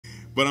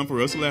But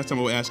for us, the last time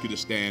I will ask you to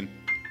stand.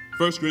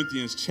 1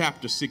 Corinthians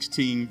chapter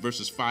 16,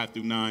 verses 5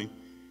 through 9.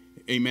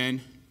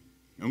 Amen.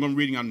 I'm going to be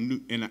reading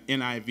on an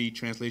NIV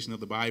translation of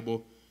the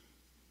Bible.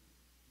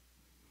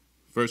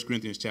 1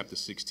 Corinthians chapter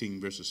 16,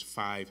 verses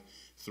 5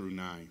 through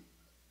 9.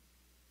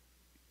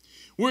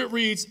 Where it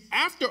reads,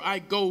 "After I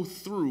go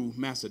through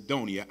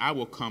Macedonia, I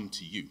will come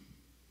to you.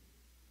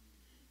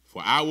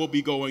 For I will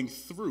be going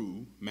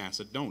through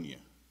Macedonia.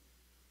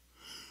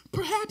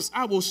 Perhaps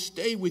I will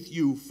stay with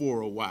you for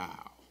a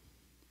while,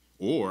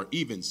 or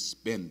even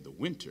spend the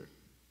winter,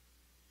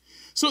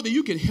 so that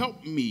you can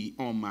help me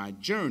on my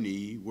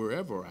journey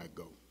wherever I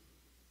go.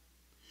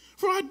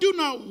 For I do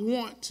not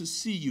want to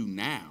see you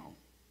now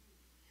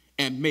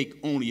and make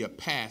only a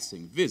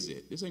passing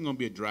visit." This ain't going to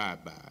be a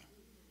drive-by.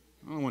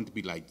 I don't want it to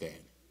be like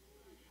that.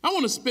 I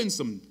want to spend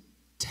some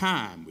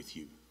time with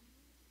you,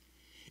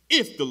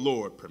 if the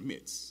Lord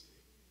permits,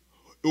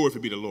 or if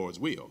it be the Lord's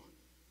will.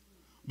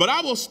 But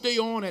I will stay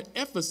on at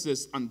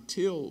Ephesus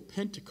until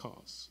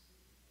Pentecost.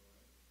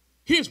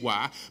 Here's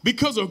why.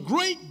 Because a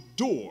great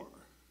door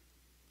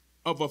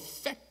of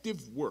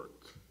effective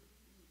work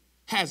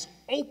has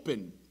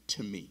opened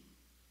to me.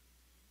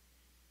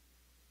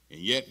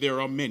 And yet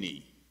there are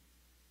many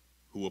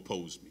who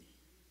oppose me.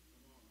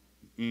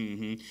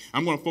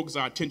 I'm going to focus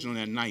our attention on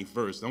that 9th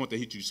verse. I want to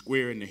hit you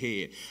square in the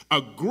head.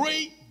 A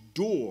great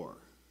door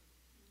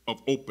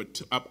of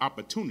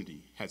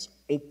opportunity has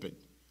opened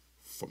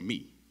for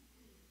me.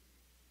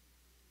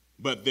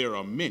 But there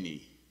are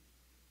many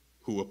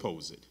who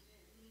oppose it.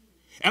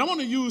 And I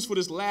want to use for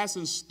this last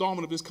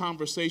installment of this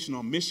conversation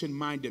on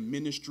mission-minded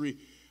ministry,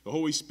 the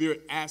Holy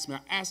Spirit asked me, I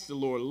asked the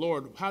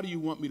Lord, how do you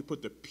want me to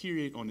put the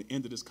period on the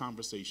end of this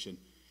conversation?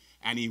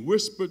 And he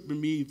whispered to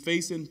me,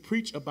 Faison,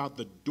 preach about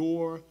the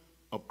door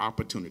of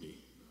opportunity.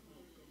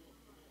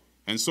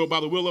 And so by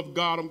the will of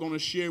God, I'm going to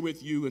share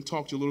with you and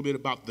talk to you a little bit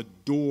about the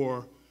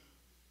door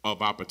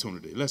of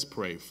opportunity. Let's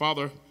pray.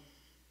 Father,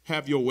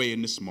 have your way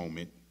in this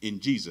moment. In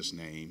Jesus'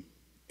 name,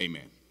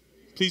 amen.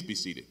 Please be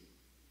seated.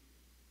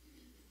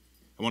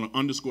 I want to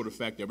underscore the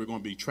fact that we're going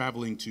to be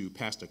traveling to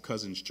Pastor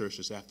Cousin's church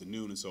this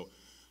afternoon. And so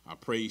our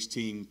praise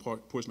team,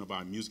 portion of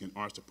our music and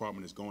arts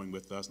department is going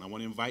with us. And I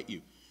want to invite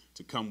you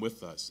to come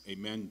with us.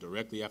 Amen.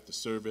 Directly after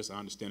service. I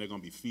understand they're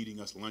going to be feeding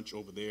us lunch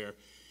over there.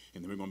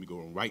 And then we're going to be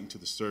going right into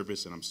the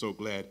service. And I'm so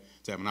glad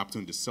to have an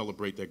opportunity to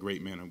celebrate that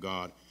great man of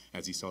God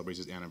as he celebrates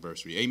his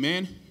anniversary.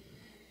 Amen.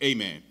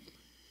 Amen.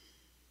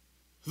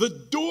 The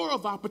door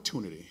of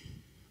opportunity.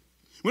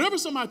 Whenever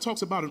somebody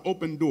talks about an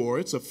open door,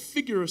 it's a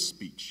figure of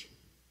speech,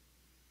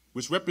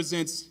 which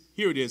represents,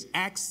 here it is,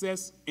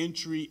 access,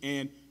 entry,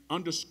 and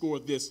underscore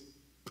this,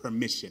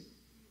 permission.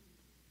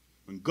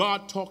 When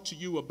God talks to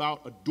you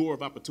about a door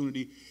of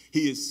opportunity,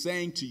 he is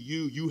saying to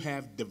you, you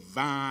have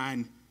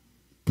divine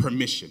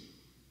permission.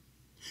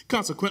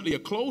 Consequently, a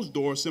closed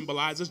door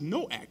symbolizes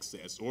no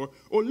access or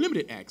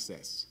limited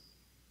access.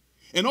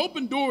 An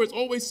open door is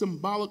always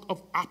symbolic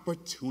of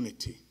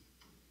opportunity.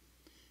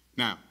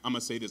 Now, I'm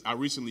going to say this. I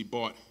recently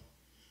bought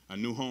a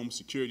new home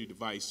security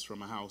device from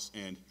my house,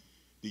 and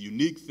the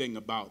unique thing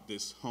about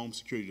this home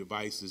security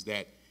device is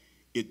that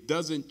it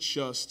doesn't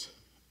just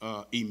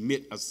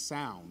emit a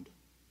sound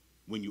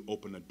when you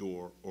open a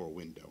door or a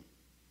window,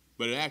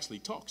 but it actually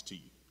talks to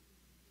you.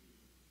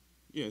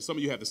 Yeah, some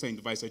of you have the same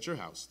device at your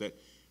house, that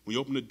when you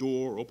open the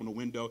door or open a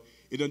window,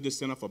 it doesn't just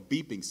send off a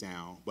beeping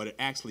sound, but it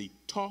actually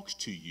talks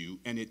to you,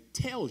 and it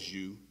tells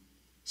you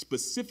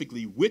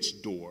specifically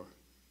which door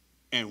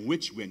and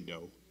which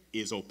window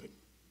is open.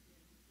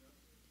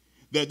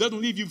 That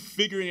doesn't leave you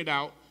figuring it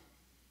out,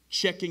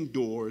 checking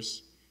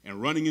doors,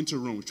 and running into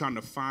rooms, trying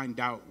to find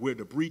out where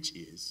the breach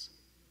is.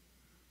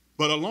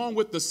 But along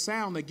with the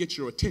sound that gets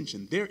your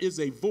attention, there is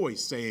a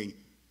voice saying,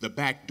 the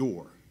back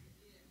door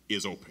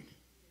is open.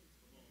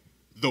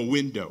 The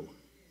window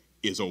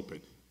is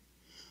open.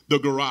 The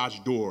garage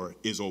door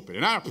is open.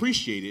 And I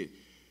appreciate it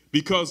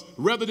because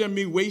rather than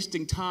me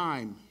wasting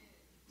time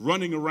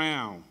running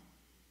around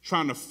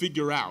trying to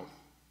figure out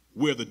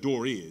where the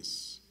door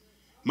is,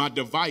 my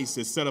device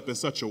is set up in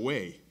such a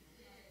way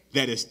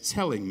that is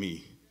telling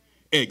me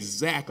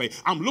exactly.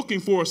 I'm looking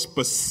for a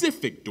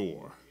specific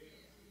door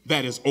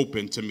that is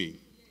open to me.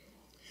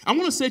 I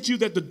want to say to you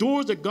that the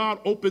doors that God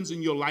opens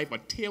in your life are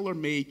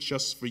tailor-made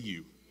just for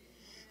you.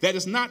 That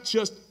is not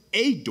just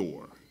a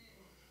door,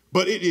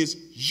 but it is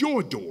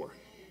your door.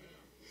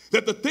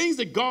 That the things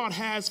that God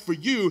has for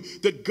you,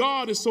 that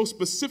God is so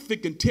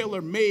specific and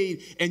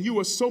tailor-made, and you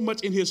are so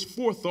much in his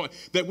forethought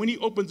that when he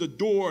opens a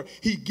door,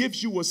 he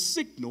gives you a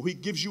signal. He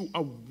gives you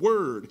a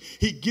word.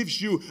 He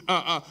gives you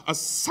a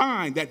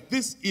sign that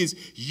this is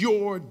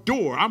your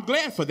door. I'm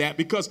glad for that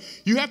because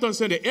you have to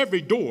understand that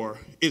every door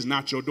is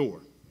not your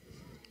door.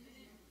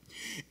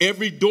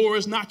 Every door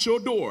is not your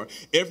door.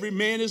 Every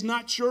man is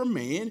not your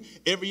man.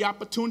 Every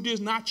opportunity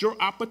is not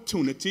your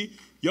opportunity.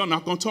 Y'all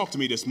not going to talk to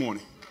me this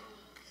morning.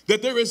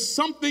 That there is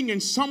something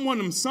and someone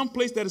in some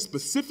place that is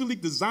specifically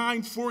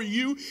designed for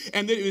you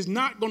and that it is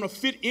not going to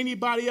fit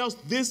anybody else.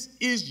 This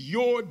is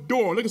your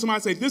door. Look at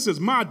somebody say, this is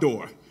my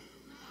door.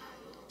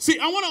 See,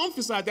 I want to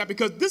emphasize that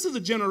because this is a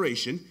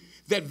generation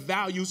that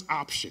values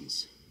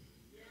options.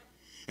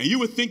 And you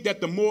would think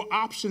that the more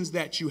options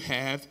that you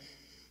have,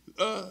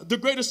 the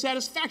greater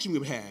satisfaction we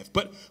would have.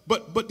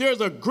 But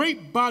there's a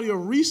great body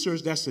of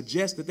research that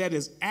suggests that that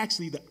is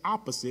actually the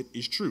opposite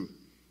is true.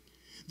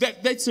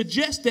 That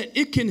suggests that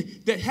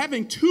that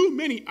having too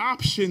many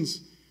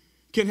options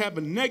can have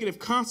a negative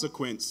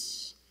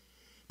consequence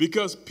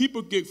because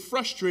people get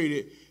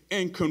frustrated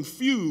and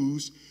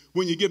confused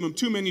when you give them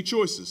too many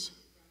choices.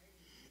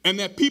 And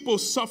that people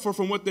suffer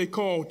from what they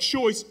call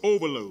choice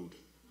overload.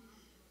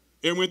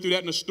 Ever went through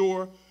that in the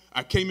store?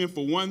 I came in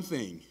for one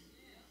thing.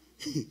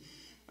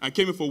 I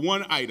came in for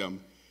one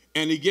item,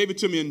 and he gave it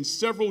to me in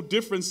several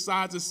different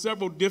sizes,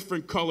 several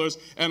different colors,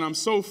 and I'm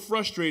so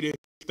frustrated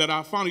that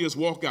I finally just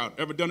walk out.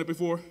 Ever done it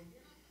before?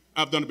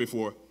 I've done it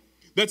before.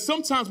 That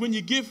sometimes when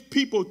you give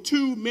people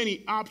too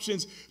many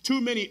options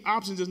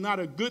is not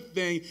a good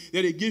thing,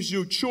 that it gives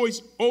you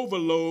choice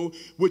overload,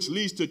 which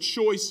leads to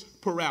choice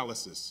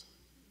paralysis,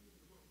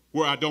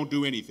 where I don't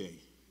do anything.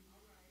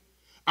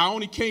 I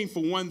only came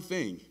for one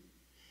thing.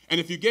 And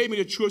if you gave me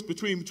the choice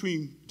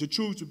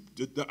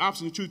the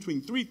option to choose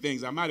between three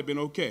things, I might have been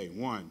okay.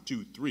 1,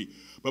 2, 3.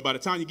 But by the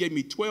time you gave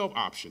me 12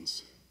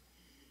 options,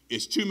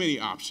 it's too many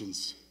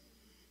options,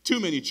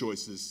 too many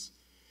choices,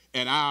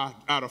 and I,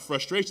 out of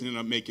frustration, ended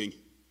up making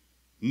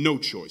no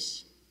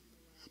choice.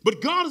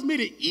 But God has made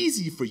it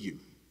easy for you.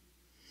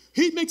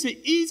 He makes it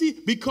easy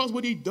because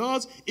what he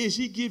does is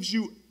he gives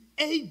you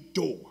a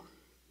door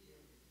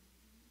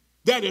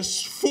that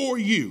is for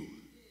you.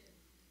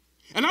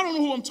 And I don't know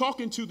who I'm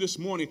talking to this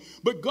morning,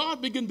 but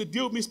God began to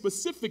deal with me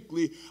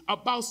specifically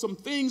about some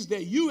things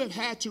that you have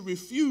had to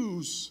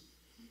refuse.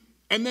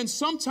 And then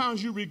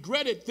sometimes you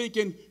regret it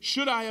thinking,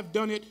 should I have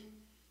done it?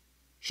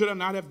 Should I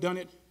not have done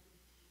it?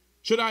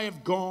 Should I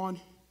have gone?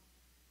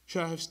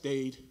 Should I have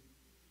stayed?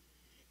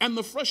 And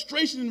the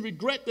frustration and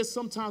regret that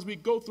sometimes we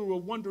go through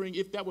are wondering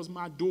if that was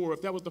my door,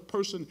 if that was the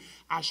person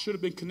I should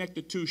have been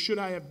connected to. Should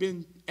I have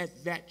been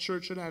at that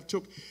church? Should I have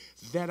took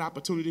that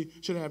opportunity?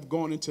 Should I have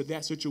gone into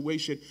that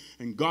situation?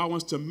 And God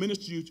wants to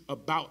minister to you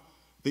about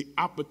the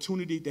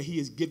opportunity that he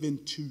has given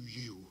to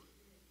you.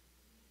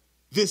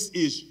 This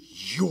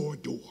is your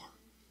door.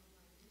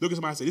 Look at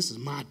somebody and say, this is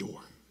my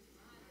door.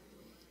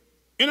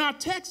 In our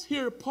text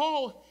here,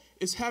 Paul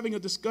is having a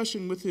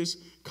discussion with his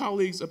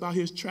colleagues about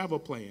his travel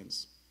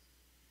plans.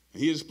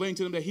 And he explained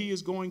to them that he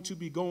is going to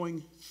be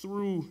going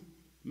through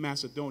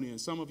Macedonia. And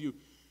some of you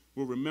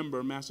will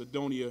remember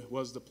Macedonia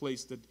was the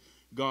place that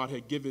God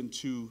had given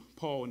to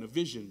Paul in a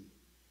vision.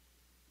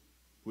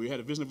 We had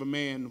a vision of a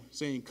man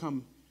saying,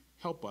 come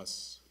help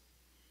us.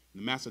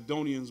 And the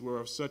Macedonians were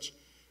of such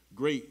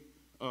great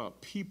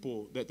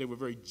people that they were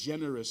very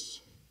generous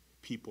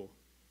people.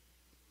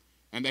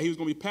 And that he was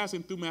going to be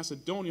passing through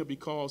Macedonia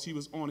because he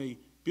was on a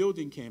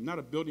building camp, not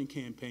a building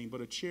campaign,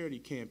 but a charity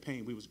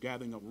campaign. We was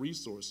gathering up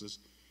resources.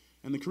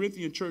 And the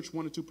Corinthian church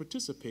wanted to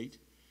participate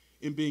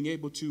in being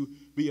able to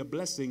be a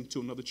blessing to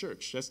another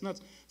church. That's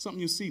not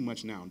something you see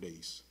much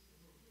nowadays,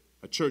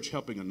 a church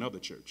helping another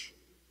church.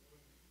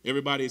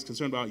 Everybody is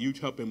concerned about you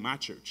helping my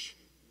church.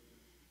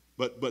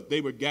 But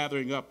they were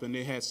gathering up, and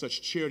they had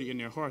such charity in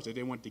their hearts that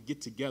they wanted to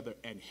get together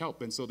and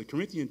help. And so the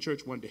Corinthian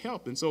church wanted to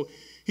help. And so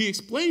he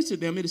explains to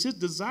them it is his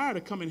desire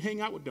to come and hang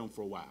out with them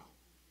for a while.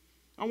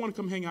 I want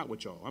to come hang out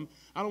with y'all.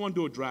 I don't want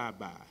to do a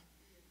drive-by.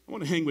 I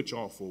want to hang with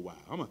y'all for a while.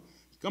 I'm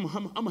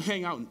going to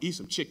hang out and eat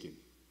some chicken.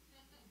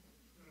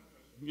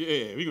 Yeah,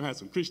 we're going to have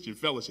some Christian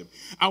fellowship.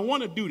 I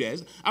want to do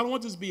that. I don't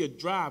want this to be a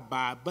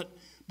drive-by, but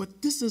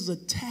this is a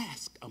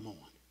task I'm on.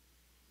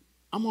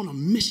 I'm on a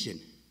mission.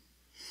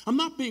 I'm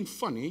not being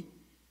funny.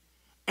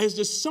 There's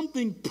just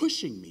something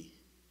pushing me.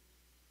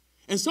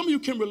 And some of you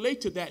can relate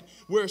to that,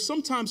 where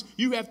sometimes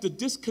you have to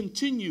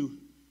discontinue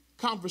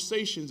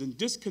conversations and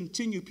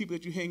discontinue people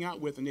that you hang out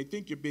with, and they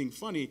think you're being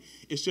funny.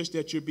 It's just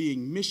that you're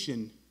being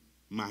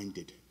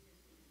mission-minded.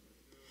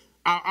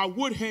 I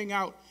would hang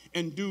out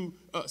and do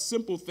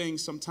simple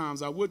things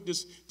sometimes. I would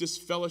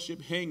just fellowship,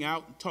 hang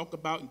out, and talk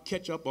about and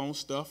catch up on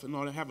stuff and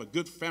all that, have a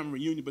good family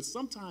reunion. But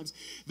sometimes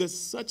there's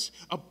such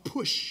a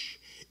push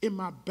in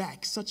my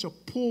back, such a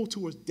pull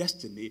towards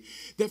destiny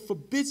that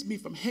forbids me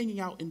from hanging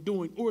out and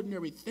doing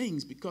ordinary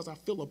things because I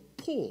feel a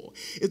pull.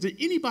 Is there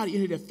anybody in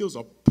here that feels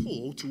a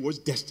pull towards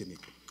destiny?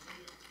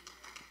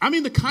 I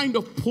mean the kind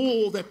of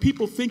pull that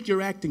people think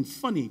you're acting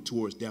funny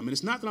towards them. And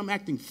it's not that I'm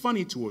acting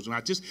funny towards them.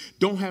 I just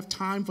don't have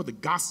time for the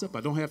gossip.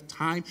 I don't have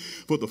time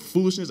for the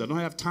foolishness. I don't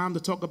have time to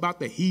talk about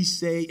the he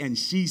say and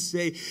she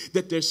say.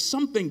 That there's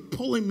something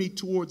pulling me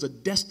towards a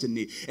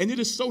destiny. And it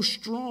is so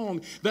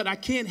strong that I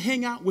can't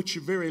hang out with you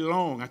very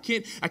long. I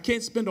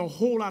can't spend a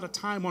whole lot of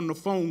time on the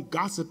phone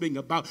gossiping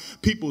about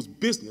people's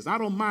business. I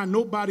don't mind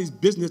nobody's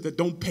business that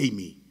don't pay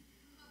me.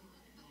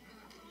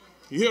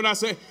 You hear what I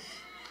say?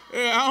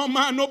 I don't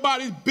mind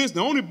nobody's business.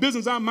 The only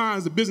business I mind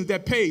is the business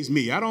that pays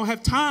me. I don't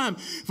have time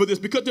for this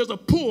because there's a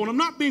pull. And I'm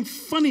not being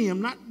funny.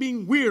 I'm not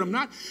being weird. I'm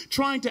not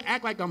trying to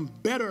act like I'm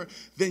better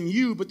than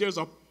you. But there's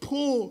a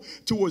pull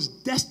towards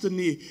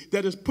destiny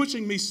that is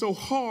pushing me so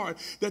hard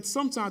that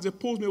sometimes it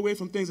pulls me away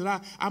from things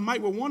that I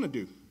might want to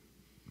do.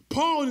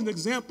 Paul is an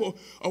example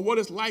of what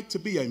it's like to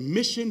be a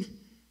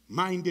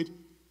mission-minded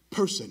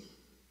person.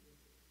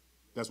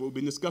 That's what we've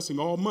been discussing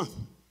all month.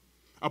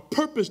 A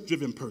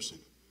purpose-driven person.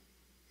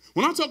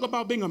 When I talk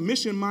about being a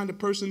mission-minded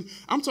person,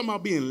 I'm talking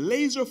about being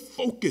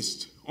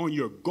laser-focused on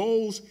your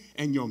goals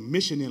and your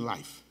mission in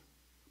life.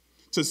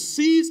 To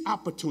seize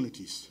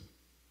opportunities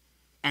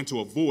and to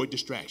avoid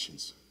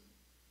distractions.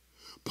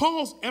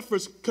 Paul's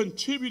efforts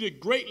contributed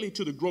greatly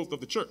to the growth of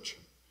the church.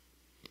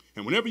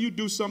 And whenever you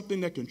do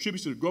something that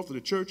contributes to the growth of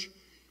the church,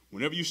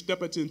 whenever you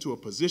step into a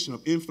position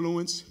of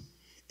influence,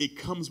 it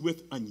comes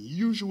with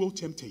unusual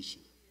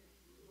temptation.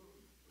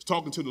 I was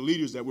talking to the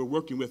leaders that we're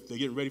working with, they're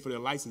getting ready for their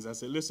license. I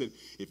said, listen,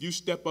 if you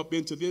step up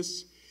into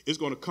this, it's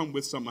going to come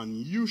with some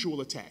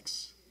unusual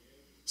attacks.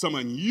 Some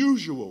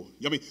unusual,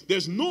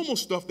 there's normal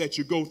stuff that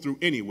you go through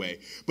anyway.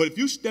 But if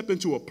you step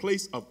into a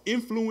place of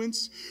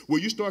influence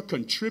where you start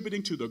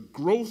contributing to the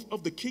growth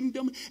of the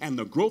kingdom and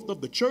the growth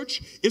of the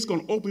church, it's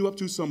going to open you up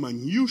to some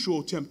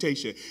unusual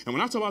temptation. And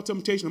when I talk about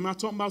temptation, I'm not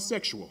talking about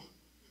sexual.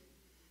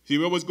 See,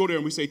 we always go there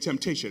and we say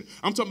temptation.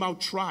 I'm talking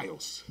about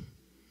trials,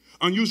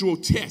 unusual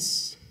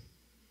tests.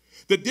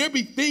 That there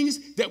be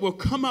things that will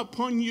come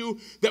upon you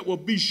that will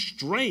be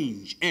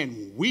strange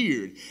and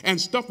weird, and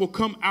stuff will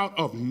come out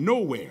of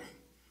nowhere.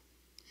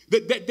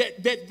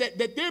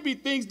 That there be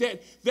things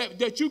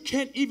that you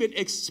can't even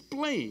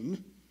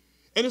explain,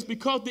 and it's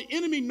because the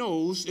enemy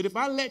knows that if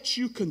I let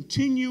you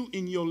continue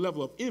in your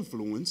level of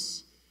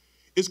influence,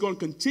 it's going to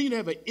continue to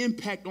have an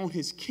impact on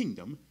his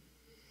kingdom.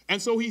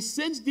 And so he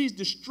sends these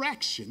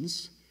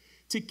distractions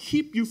to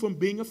keep you from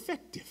being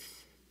effective.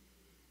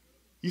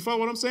 You follow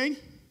what I'm saying?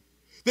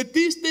 That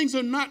these things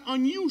are not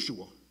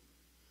unusual.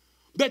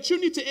 That you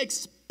need to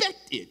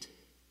expect it.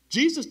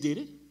 Jesus did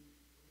it.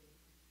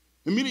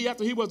 Immediately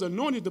after he was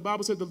anointed, the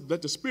Bible said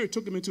that the Spirit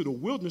took him into the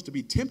wilderness to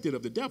be tempted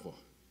of the devil.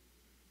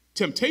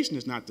 Temptation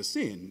is not the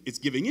sin. It's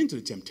giving into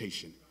the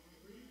temptation.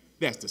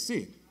 That's the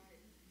sin.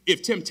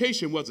 If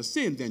temptation was a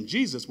sin, then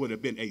Jesus would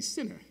have been a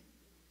sinner.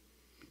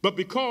 But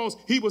because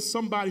he was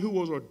somebody who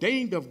was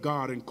ordained of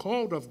God and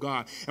called of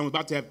God and was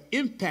about to have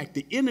impact,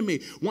 the enemy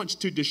wants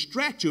to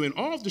distract you. And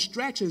all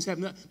distractions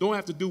don't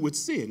have to do with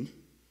sin.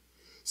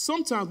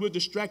 Sometimes we're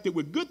distracted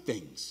with good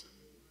things.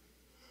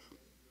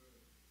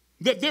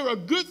 That there are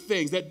good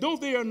things that though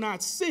they are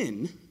not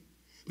sin,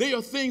 they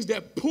are things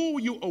that pull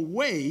you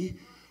away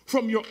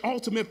from your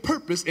ultimate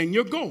purpose and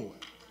your goal.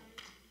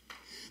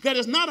 That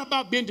is not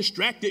about being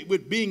distracted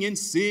with being in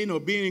sin or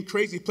being in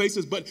crazy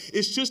places, but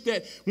it's just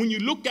that when you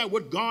look at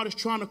what God is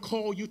trying to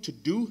call you to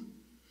do,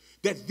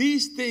 that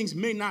these things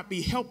may not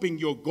be helping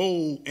your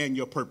goal and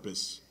your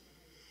purpose.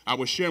 I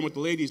was sharing with the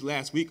ladies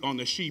last week on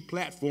the She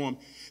platform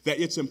that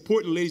it's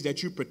important, ladies,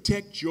 that you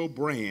protect your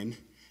brand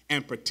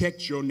and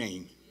protect your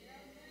name.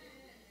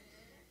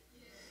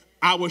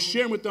 I was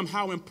sharing with them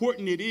how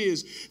important it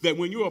is that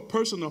when you're a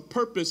person of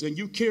purpose and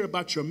you care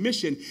about your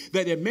mission,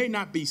 that it may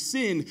not be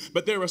sin,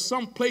 but there are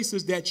some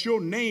places that your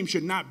name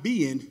should not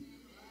be in.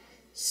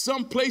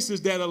 Some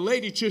places that a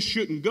lady just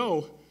shouldn't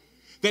go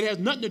that has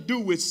nothing to do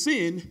with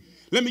sin.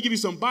 Let me give you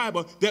some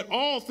Bible, that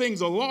all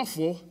things are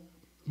lawful,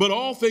 but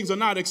all things are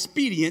not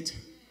expedient.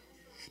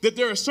 That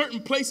there are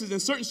certain places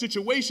and certain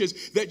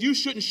situations that you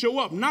shouldn't show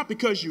up, not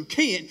because you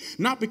can't,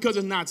 not because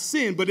it's not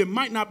sin, but it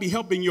might not be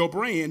helping your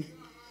brand.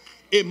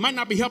 It might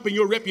not be helping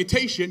your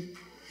reputation.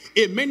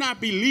 It may not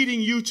be leading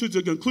you to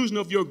the conclusion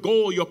of your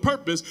goal or your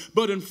purpose,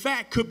 but in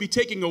fact could be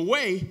taking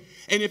away.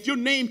 And if your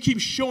name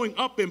keeps showing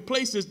up in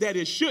places that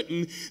it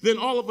shouldn't, then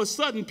all of a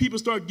sudden people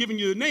start giving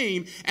you the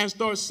name and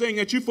start saying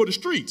that you're for the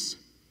streets.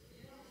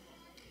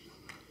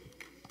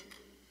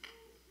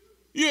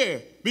 Yeah,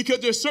 because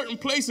there's certain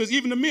places,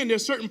 even the men,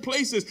 there's certain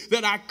places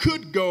that I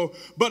could go,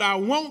 but I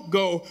won't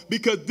go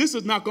because this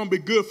is not going to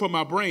be good for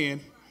my brand.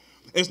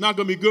 It's not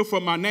going to be good for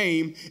my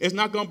name. It's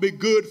not going to be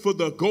good for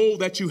the goal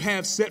that you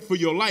have set for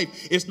your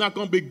life. It's not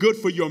going to be good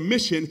for your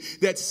mission.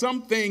 That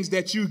some things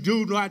that you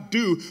do not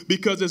do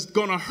because it's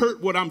going to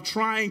hurt what I'm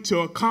trying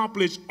to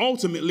accomplish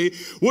ultimately.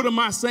 What am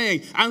I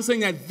saying? I'm saying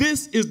that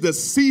this is the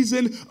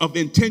season of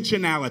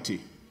intentionality.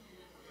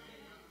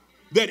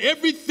 That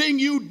everything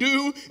you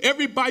do,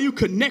 everybody you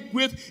connect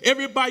with,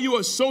 everybody you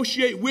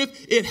associate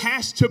with, it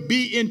has to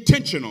be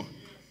intentional.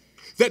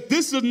 That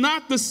this is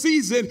not the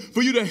season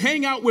for you to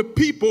hang out with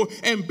people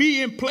and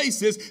be in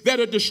places that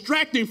are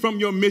distracting from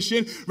your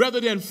mission rather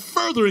than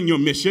furthering your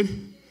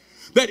mission.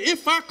 That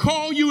if I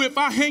call you, if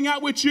I hang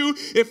out with you,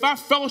 if I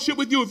fellowship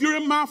with you, if you're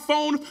in my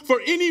phone for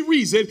any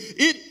reason,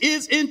 it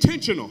is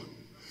intentional.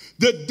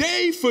 The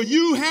day for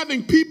you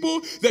having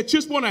people that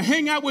just want to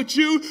hang out with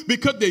you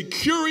because they're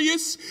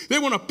curious, they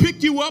want to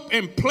pick you up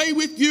and play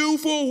with you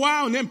for a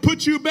while and then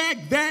put you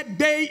back, that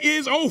day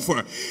is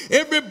over.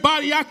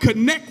 Everybody I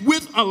connect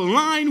with,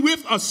 align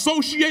with,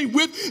 associate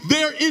with,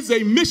 there is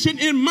a mission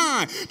in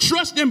mind.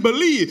 Trust and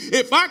believe.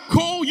 If I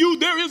call you,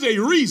 there is a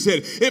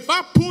reason. If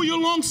I pull you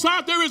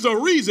alongside, there is a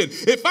reason.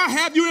 If I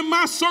have you in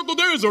my circle,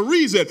 there is a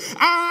reason.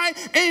 I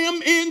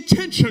am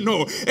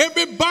intentional.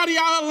 Everybody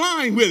I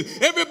align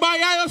with,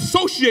 everybody I associate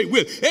associate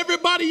with,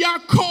 everybody I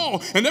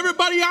call, and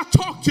everybody I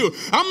talk to,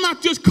 I'm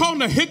not just calling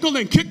to hickle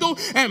and kickle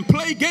and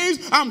play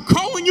games. I'm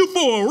calling you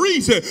for a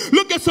reason.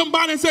 Look at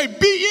somebody and say,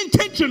 be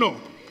intentional.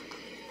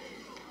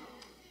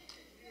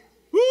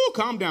 Woo,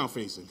 calm down,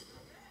 Faison.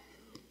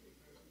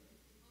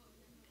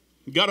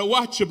 You got to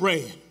watch your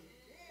brain.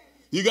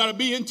 You got to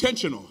be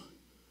intentional.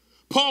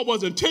 Paul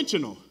was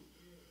intentional.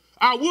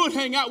 I would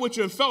hang out with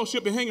you in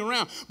fellowship and hang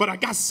around, but I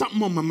got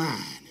something on my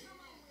mind.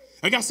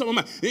 I got something on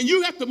my mind. And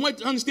you have to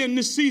understand in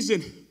this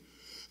season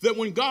that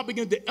when God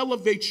begins to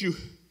elevate you,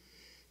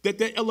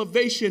 that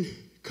elevation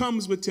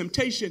comes with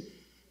temptation.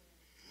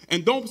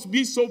 And don't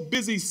be so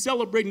busy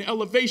celebrating the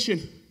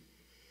elevation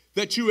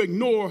that you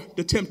ignore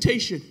the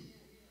temptation.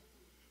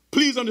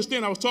 Please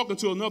understand, I was talking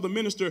to another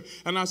minister,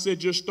 and I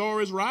said, your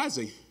star is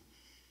rising.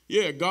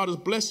 Yeah, God is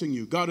blessing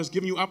you. God is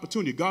giving you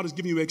opportunity. God is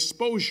giving you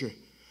exposure.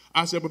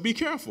 I said, but be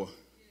careful.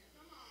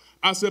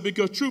 I said,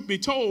 because truth be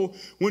told,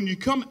 when you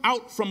come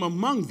out from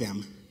among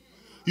them,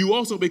 you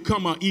also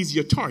become an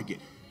easier target.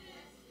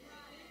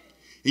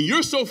 And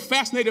you're so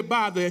fascinated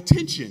by the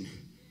attention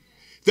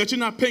that you're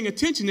not paying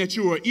attention that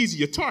you are an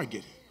easier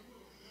target.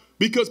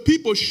 Because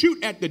people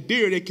shoot at the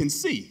deer they can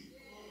see.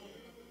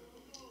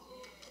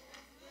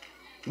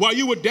 While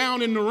you were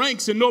down in the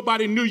ranks and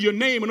nobody knew your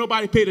name and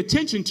nobody paid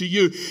attention to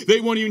you,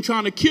 they weren't even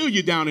trying to kill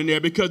you down in there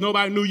because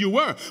nobody knew you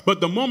were. But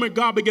the moment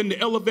God began to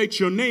elevate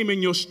your name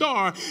and your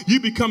star,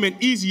 you become an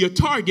easier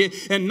target,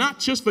 and not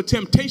just for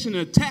temptation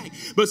and attack,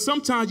 but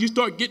sometimes you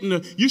start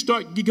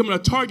becoming a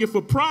target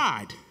for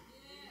pride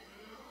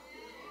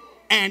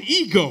and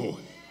ego.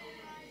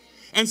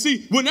 And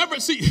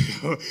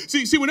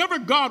whenever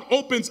God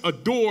opens a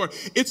door,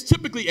 it's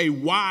typically a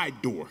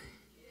wide door.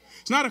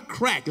 It's not a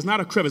crack. It's not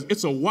a crevice.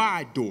 It's a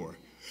wide door.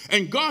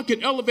 And God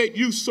can elevate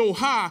you so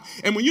high.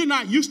 And when you're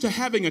not used to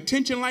having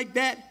attention like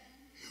that,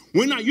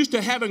 we're not used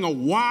to having a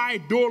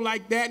wide door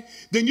like that,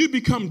 then you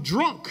become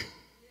drunk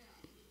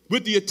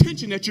with the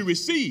attention that you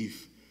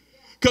receive.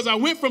 Because I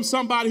went from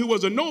somebody who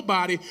was a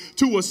nobody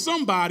to a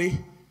somebody,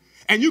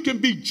 and you can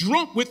be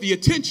drunk with the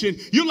attention.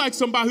 You're like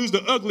somebody who's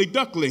the ugly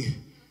duckling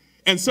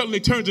and suddenly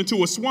turns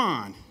into a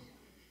swan.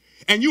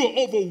 And you are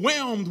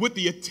overwhelmed with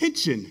the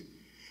attention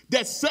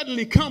that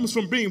suddenly comes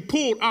from being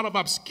pulled out of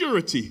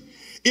obscurity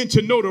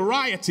into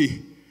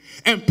notoriety.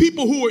 And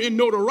people who are in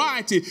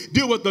notoriety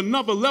deal with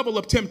another level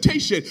of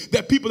temptation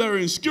that people that are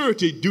in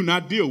obscurity do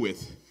not deal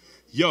with.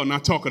 Y'all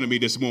not talking to me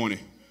this morning.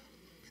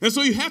 And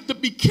so you have to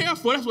be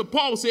careful. That's what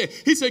Paul said.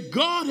 He said,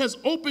 God has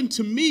opened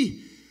to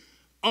me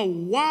a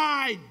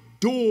wide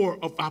door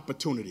of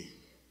opportunity.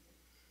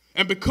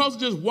 And because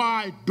of this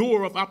wide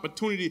door of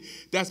opportunity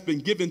that's been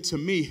given to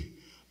me,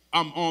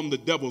 I'm on the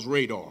devil's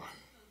radar.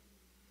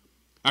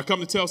 I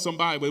come to tell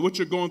somebody, but what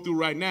you're going through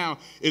right now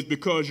is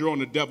because you're on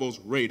the devil's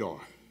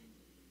radar.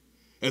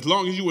 As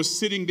long as you were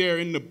sitting there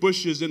in the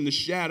bushes, in the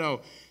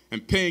shadow,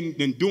 and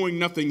doing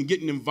nothing and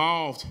getting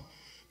involved,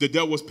 the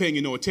devil was paying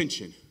you no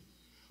attention.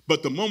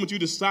 But the moment you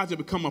decided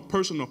to become a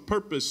person of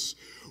purpose,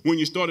 when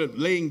you started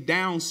laying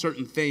down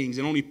certain things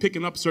and only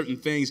picking up certain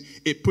things,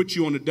 it put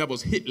you on the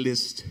devil's hit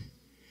list.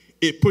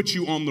 It put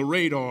you on the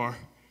radar.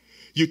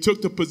 You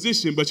took the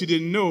position, but you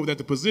didn't know that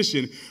the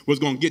position was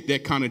going to get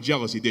that kind of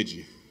jealousy, did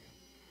you?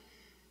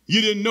 You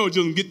didn't know you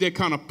didn't get that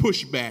kind of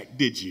pushback,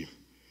 did you?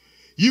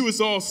 You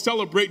was all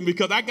celebrating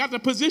because I got the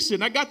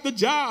position, I got the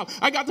job,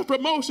 I got the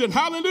promotion,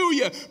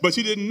 hallelujah. But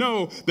you didn't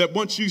know that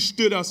once you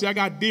stood up, see, I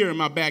got deer in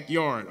my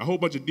backyard, a whole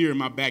bunch of deer in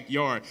my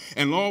backyard.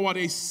 And all while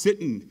they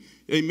sitting,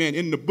 amen,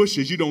 in the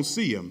bushes, you don't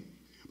see them.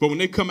 But when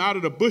they come out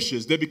of the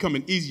bushes, they become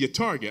an easier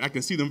target. I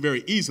can see them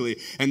very easily.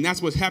 And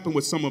that's what's happened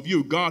with some of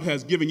you. God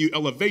has given you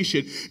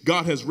elevation.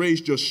 God has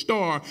raised your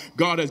star.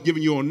 God has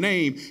given you a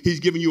name. He's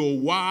given you a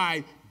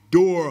wide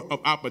door of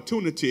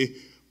opportunity,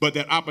 but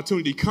that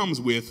opportunity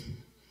comes with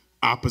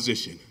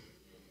opposition.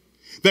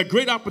 That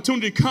great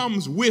opportunity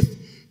comes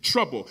with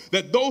trouble.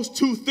 That those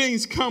two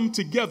things come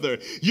together.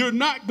 You're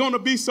not going to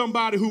be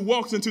somebody who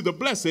walks into the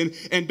blessing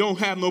and don't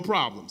have no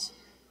problems.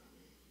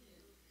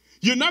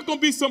 You're not going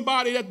to be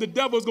somebody that the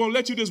devil is going to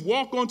let you just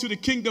walk onto the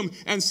kingdom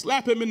and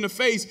slap him in the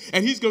face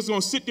and he's just going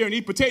to sit there and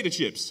eat potato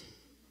chips.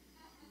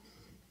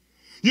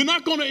 You're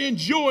not going to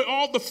enjoy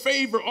all the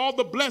favor, all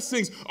the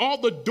blessings, all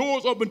the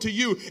doors open to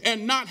you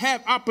and not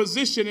have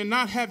opposition and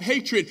not have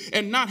hatred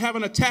and not have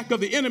an attack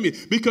of the enemy,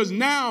 because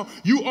now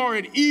you are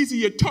an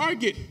easier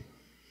target.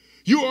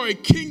 You are a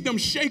kingdom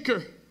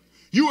shaker.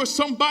 You are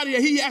somebody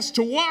that he has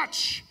to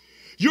watch.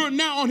 You're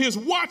now on his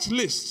watch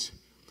list.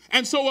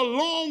 And so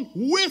along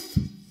with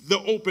the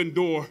open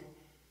door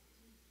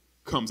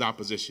comes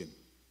opposition.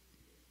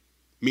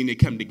 I mean, they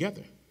come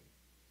together.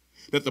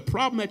 That the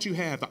problem that you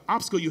have, the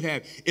obstacle you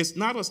have, it's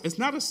not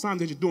a sign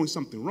that you're doing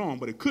something wrong,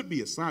 but it could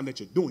be a sign that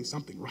you're doing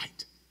something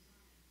right.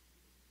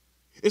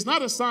 It's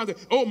not a sign that,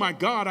 oh my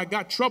God, I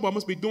got trouble, I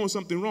must be doing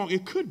something wrong.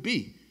 It could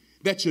be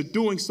that you're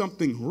doing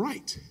something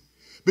right.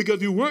 Because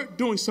if you weren't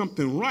doing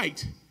something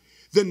right,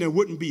 then there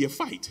wouldn't be a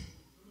fight.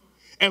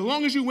 As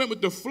long as you went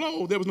with the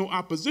flow, there was no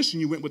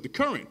opposition, you went with the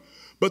current.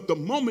 But the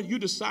moment you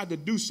decide to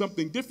do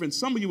something different,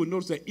 some of you would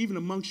notice that even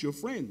amongst your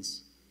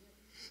friends,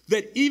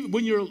 that even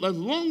when as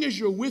long as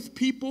you're with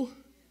people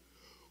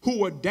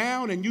who are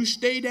down and you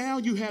stay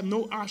down, you have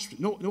no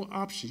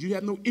options. You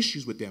have no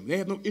issues with them. They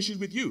have no issues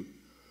with you.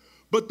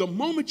 But the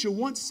moment you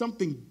want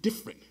something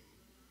different,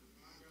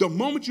 the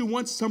moment you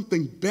want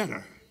something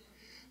better,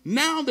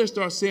 now they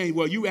start saying,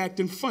 well, you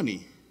acting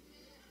funny.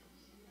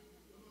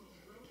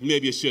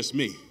 Maybe it's just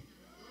me.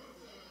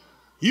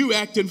 You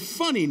acting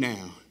funny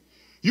now.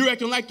 You're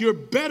acting like you're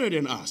better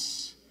than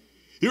us.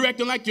 You're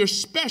acting like you're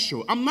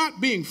special. I'm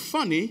not being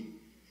funny.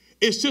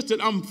 It's just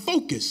that I'm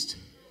focused.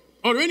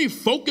 Are there any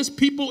focused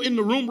people in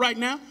the room right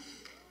now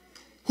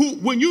who,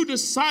 when you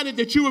decided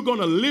that you were going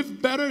to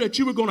live better, that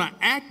you were going to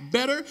act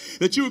better,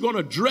 that you were going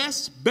to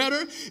dress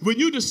better, when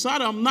you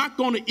decided I'm not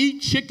going to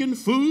eat chicken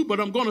food, but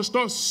I'm going to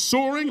start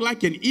soaring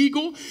like an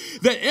eagle,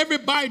 that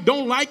everybody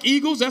don't like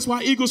eagles, that's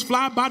why eagles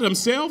fly by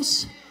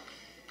themselves?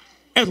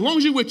 As long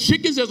as you're with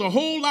chickens, there's a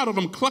whole lot of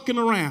them clucking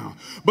around.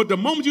 But the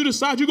moment you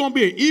decide you're going to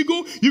be an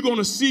eagle, you're going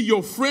to see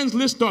your friends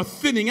list start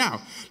thinning out.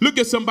 Look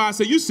at somebody and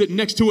say, you're sitting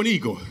next to an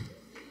eagle.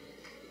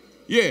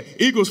 Yeah,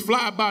 eagles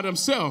fly by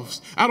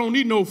themselves. I don't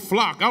need no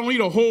flock. I don't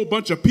need a whole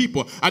bunch of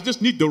people. I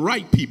just need the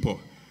right people.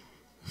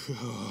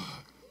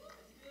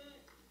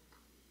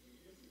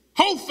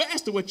 Hold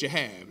fast to what you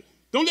have.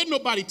 Don't let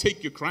nobody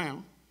take your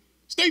crown.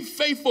 Stay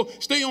faithful.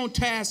 Stay on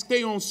task.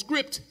 Stay on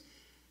script.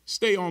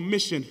 Stay on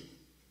mission.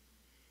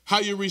 How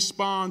you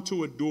respond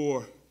to a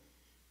door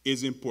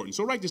is important.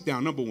 So write this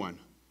down. Number one,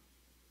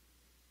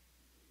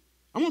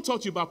 I'm going to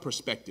talk to you about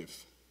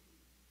perspective.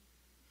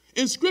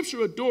 In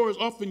Scripture, a door is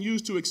often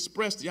used to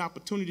express the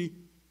opportunity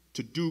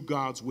to do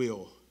God's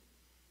will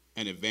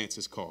and advance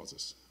his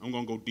causes. I'm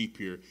going to go deep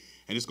here,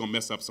 and it's going to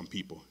mess up some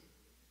people.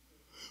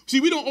 See,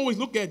 we don't always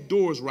look at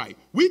doors right.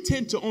 We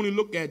tend to only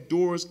look at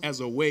doors as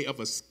a way of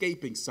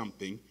escaping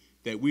something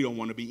that we don't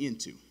want to be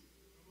into.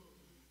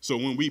 So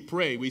when we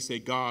pray, we say,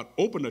 God,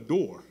 open a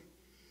door,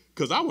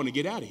 because I want to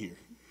get out of here.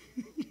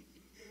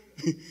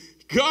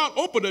 God,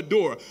 open a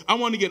door. I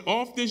want to get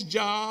off this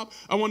job.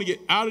 I want to get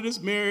out of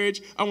this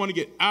marriage. I want to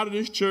get out of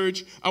this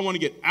church. I want to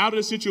get out of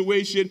this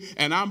situation.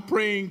 And I'm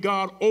praying,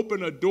 God,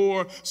 open a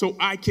door so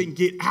I can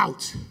get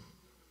out.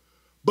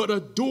 But a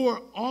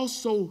door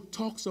also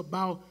talks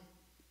about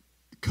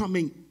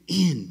coming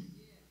in.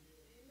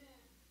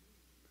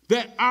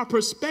 That our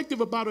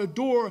perspective about a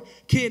door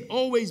can't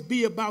always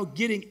be about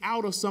getting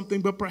out of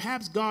something, but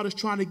perhaps God is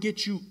trying to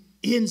get you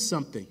in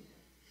something.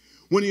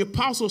 When the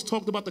apostles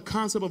talked about the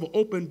concept of an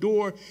open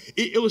door,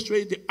 it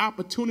illustrated the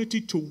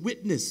opportunity to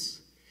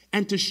witness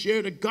and to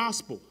share the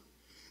gospel.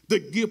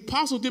 The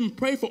apostles didn't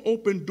pray for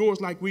open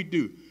doors like we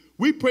do.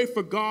 We pray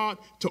for God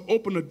to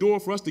open a door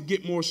for us to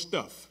get more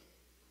stuff.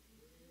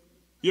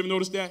 You ever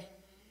notice that?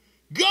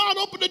 God,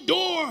 open the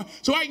door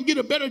so I can get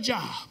a better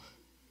job.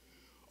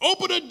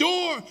 Open the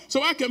door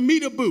so I can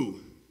meet a boo.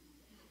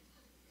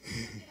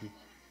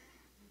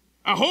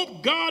 I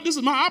hope, God, this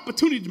is my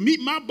opportunity to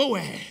meet my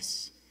Boaz.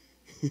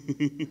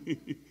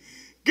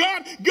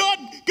 God,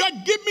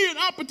 give me an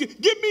opportunity.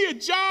 Give me a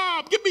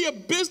job. Give me a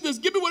business.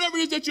 Give me whatever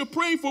it is that you're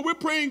praying for. We're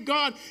praying,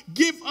 God,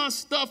 give us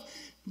stuff.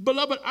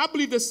 Beloved, I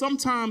believe that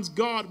sometimes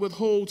God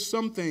withholds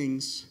some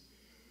things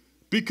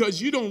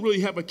because you don't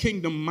really have a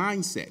kingdom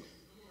mindset.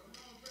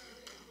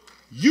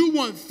 You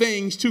want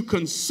things to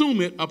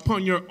consume it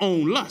upon your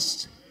own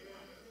lust.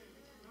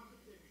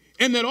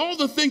 And that all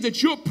the things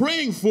that you're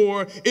praying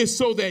for is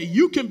so that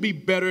you can be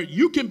better,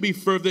 you can be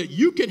further,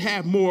 you can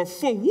have more.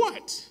 For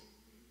what?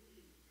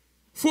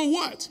 For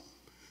what?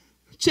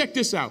 Check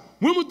this out.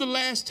 When was the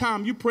last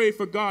time you prayed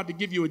for God to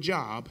give you a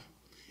job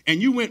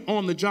and you went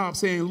on the job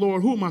saying,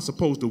 Lord, who am I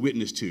supposed to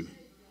witness to?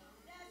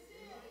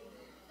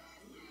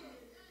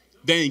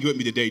 They ain't with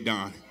me today,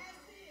 Don.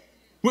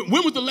 When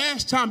was the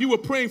last time you were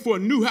praying for a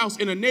new house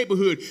in a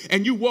neighborhood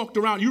and you walked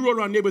around, you rode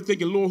around the neighborhood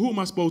thinking, Lord, who am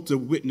I supposed to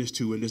witness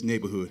to in this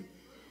neighborhood?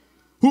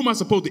 Who am I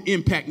supposed to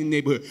impact in the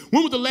neighborhood?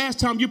 When was the last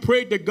time you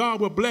prayed that God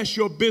will bless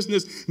your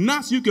business,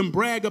 not so you can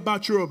brag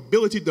about your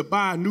ability to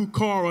buy a new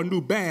car or a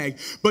new bag,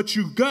 but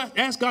you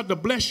ask God to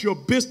bless your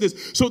business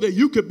so that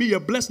you could be a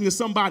blessing to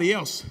somebody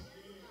else?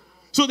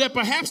 So that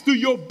perhaps through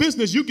your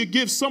business, you could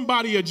give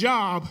somebody a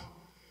job.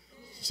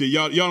 See,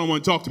 y'all don't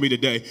want to talk to me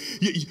today.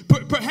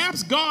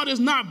 Perhaps God is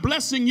not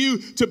blessing you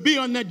to be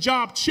on that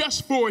job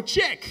just for a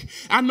check.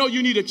 I know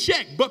you need a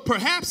check, but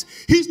perhaps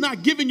he's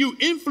not giving you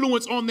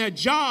influence on that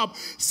job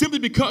simply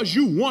because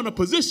you want a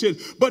position,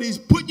 but he's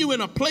put you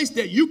in a place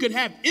that you could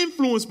have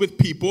influence with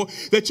people,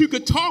 that you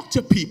could talk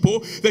to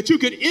people, that you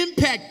could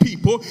impact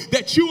people,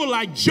 that you are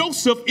like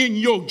Joseph in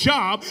your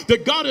job,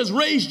 that God has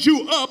raised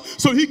you up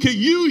so he can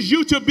use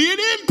you to be an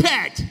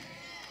impact.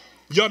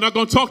 Y'all not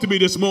going to talk to me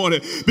this morning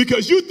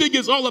because you think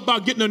it's all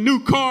about getting a new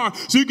car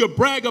so you can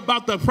brag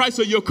about the price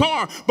of your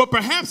car. But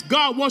perhaps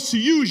God wants to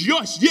use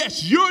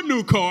your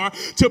new car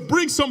to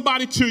bring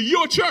somebody to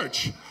your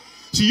church.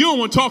 See, you don't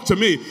want to talk to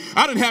me.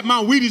 I didn't have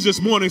my Wheaties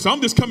this morning, so I'm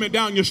just coming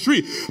down your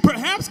street.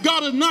 Perhaps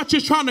God is not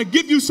just trying to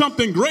give you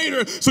something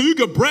greater so you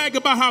can brag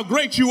about how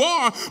great you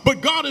are,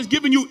 but God is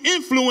giving you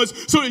influence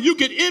so that you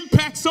can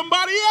impact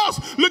somebody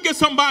else. Look at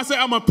somebody and say,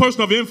 I'm a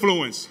person of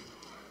influence.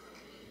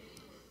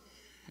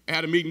 I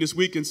had a meeting this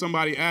week and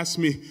somebody asked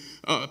me,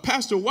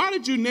 Pastor, why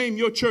did you name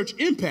your church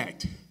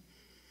Impact?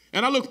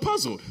 And I looked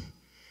puzzled.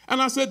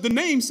 And I said, the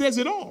name says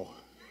it all.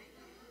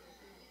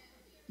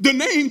 The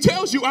name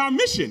tells you our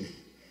mission,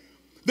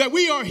 that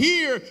we are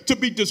here to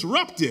be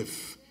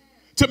disruptive,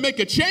 to make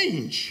a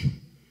change.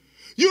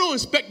 You don't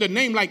expect a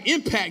name like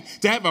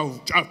Impact to have a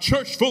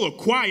church full of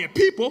quiet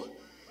people.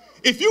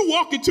 If you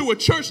walk into a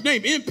church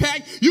named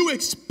Impact, you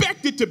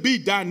expect it to be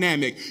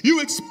dynamic. You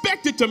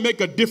expect it to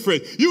make a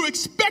difference. You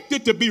expect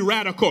it to be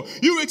radical.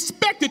 You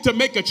expect it to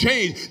make a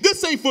change.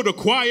 This ain't for the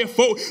quiet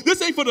folk.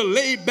 This ain't for the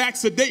laid back,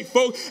 sedate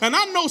folk. And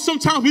I know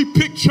sometimes we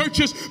pick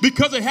churches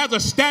because it has a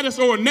status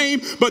or a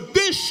name, but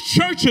this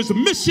church's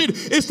mission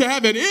is to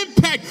have an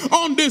impact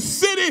on this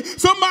city.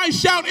 Somebody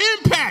shout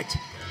impact.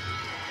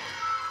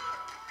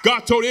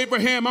 God told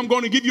Abraham, I'm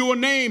going to give you a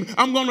name.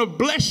 I'm going to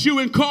bless you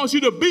and cause you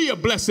to be a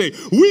blessing.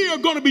 We are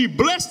going to be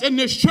blessed in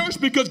this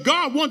church because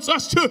God wants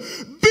us to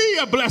be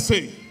a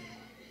blessing.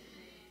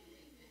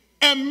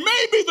 And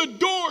maybe the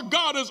door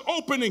God is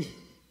opening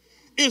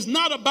is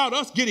not about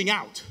us getting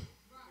out,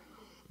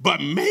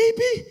 but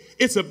maybe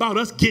it's about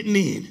us getting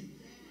in.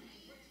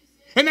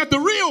 And that the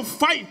real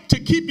fight to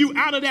keep you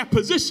out of that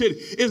position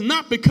is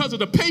not because of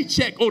the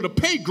paycheck or the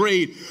pay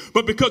grade,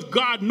 but because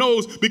God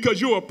knows, because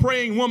you're a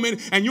praying woman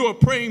and you're a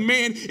praying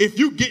man, if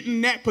you get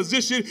in that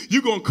position,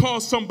 you're going to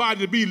cause somebody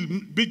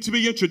to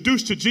be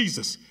introduced to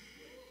Jesus.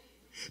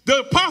 The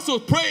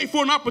apostles prayed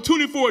for an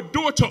opportunity for a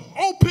door to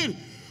open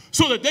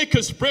so that they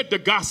could spread the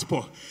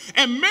gospel.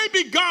 And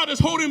maybe God is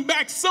holding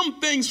back some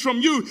things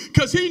from you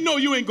because he know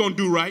you ain't going to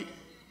do right.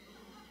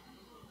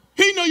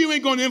 He know you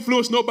ain't going to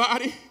influence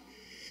nobody.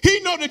 He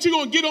know that you're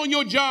going to get on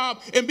your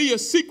job and be a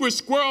secret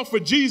squirrel for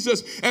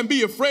Jesus and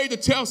be afraid to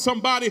tell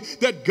somebody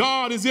that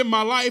God is in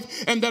my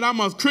life and that I'm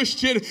a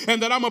Christian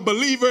and that I'm a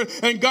believer.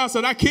 And God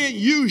said, I can't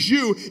use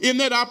you in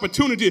that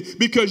opportunity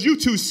because you're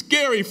too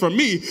scary for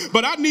me.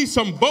 But I need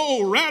some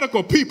bold,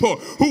 radical people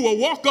who will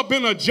walk up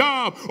in a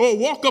job or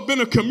walk up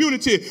in a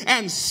community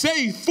and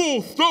say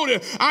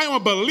full-throated, I am a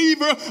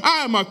believer,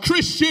 I am a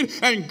Christian,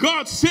 and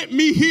God sent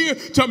me here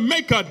to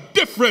make a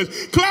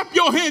difference. Clap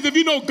your hands if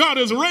you know God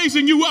is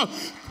raising you up.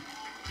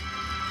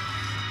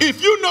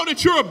 If you know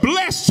that you're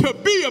blessed to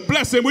be a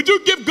blessing, would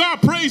you give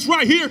God praise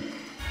right here?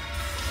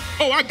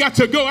 Oh, I got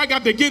to go. I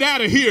got to get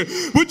out of here.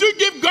 Would you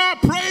give God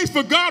praise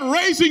for God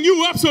raising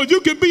you up so you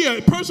can be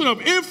a person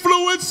of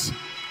influence?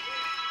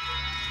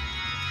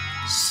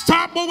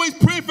 Stop always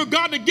praying for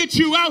God to get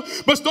you out,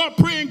 but start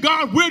praying,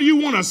 God, where do you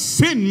want to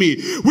send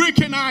me? Where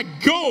can I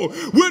go?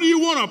 Where do you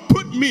want to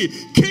put me?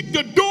 Kick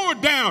the door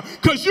down,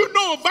 because you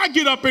know if I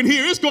get up in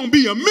here, it's going to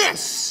be a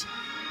mess.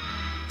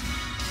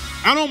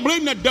 I don't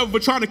blame that devil for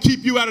trying to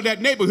keep you out of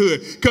that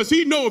neighborhood, because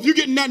he knows if you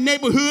get in that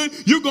neighborhood,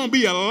 you're going to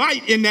be a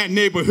light in that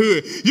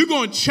neighborhood. You're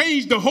going to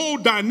change the whole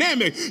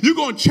dynamic. You're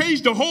going to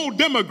change the whole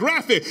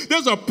demographic.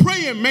 There's a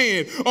praying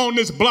man on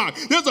this block.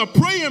 There's a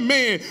praying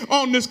man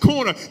on this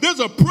corner.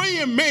 There's a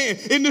praying man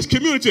in this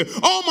community.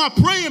 All my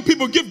praying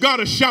people, give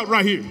God a shout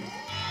right here.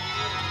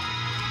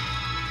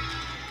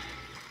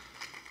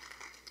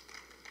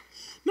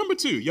 Number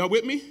two, y'all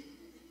with me?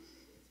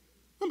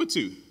 Number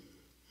two.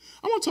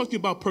 I want to talk to you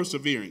about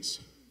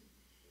perseverance.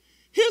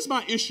 Here's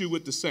my issue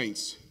with the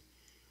saints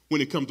when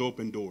it comes to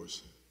open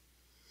doors.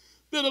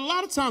 That a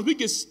lot of times we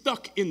get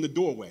stuck in the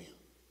doorway.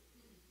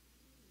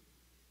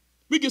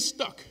 We get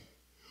stuck.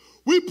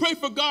 We pray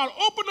for God,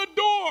 open the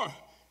door.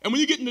 And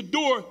when you get in the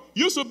door,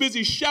 you're so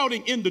busy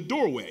shouting in the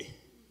doorway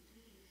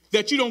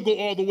that you don't go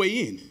all the way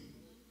in.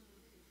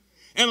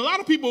 And a lot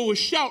of people will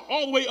shout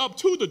all the way up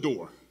to the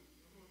door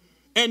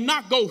and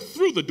not go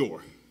through the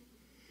door.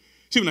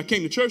 See, when I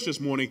came to church this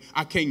morning,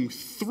 I came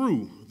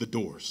through the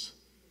doors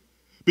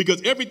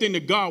because everything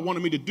that God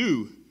wanted me to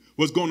do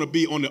was going to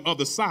be on the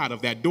other side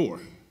of that door.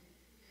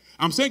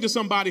 I'm saying to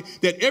somebody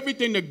that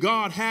everything that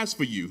God has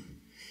for you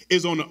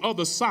is on the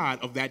other side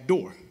of that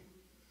door.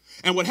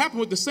 And what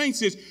happened with the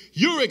saints is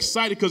you're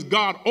excited because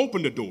God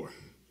opened the door.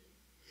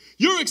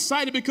 You're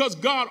excited because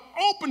God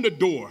opened the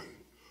door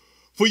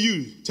for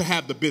you to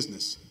have the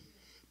business,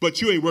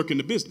 but you ain't working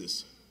the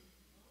business.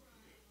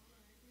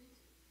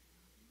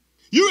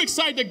 You're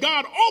excited that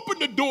God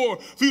opened the door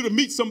for you to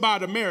meet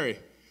somebody to marry,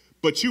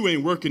 but you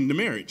ain't working the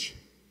marriage.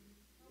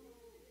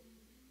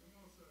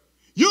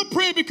 You're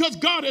praying because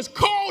God has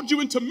called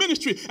you into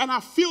ministry, and I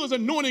feel his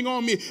anointing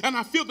on me, and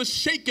I feel the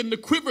shaking, the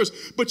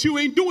quivers, but you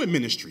ain't doing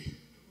ministry.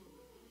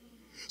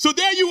 So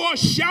there you are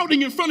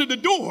shouting in front of the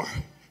door.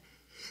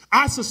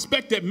 I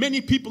suspect that many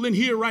people in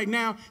here right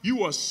now,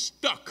 you are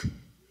stuck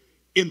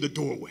in the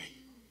doorway.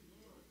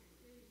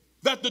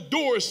 That the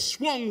door is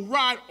swung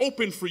wide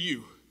open for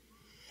you.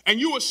 And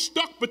you are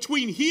stuck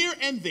between here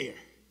and there.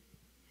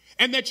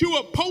 And that you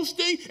are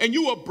posting and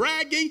you are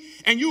bragging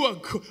and you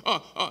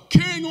are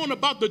carrying on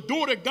about the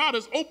door that God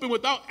has opened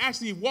without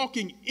actually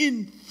walking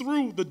in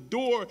through the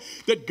door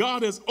that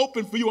God has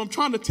opened for you. I'm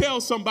trying to tell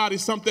somebody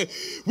something.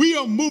 We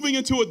are moving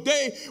into a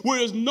day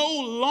where it no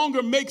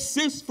longer makes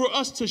sense for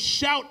us to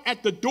shout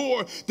at the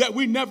door that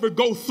we never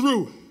go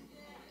through.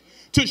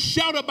 To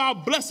shout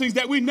about blessings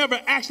that we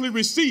never actually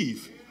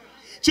receive.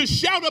 to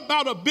shout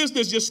about a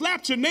business. You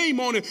slapped your name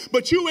on it,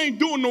 but you ain't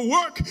doing the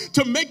work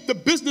to make the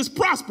business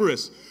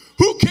prosperous.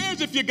 Who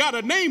cares if you got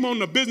a name on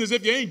the business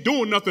if you ain't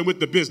doing nothing with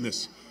the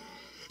business?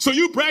 So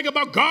you brag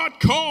about God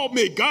called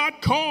me,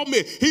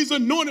 he's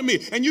anointed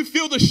me, and you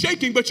feel the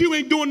shaking, but you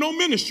ain't doing no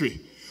ministry.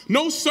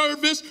 No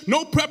service,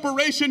 no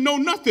preparation, no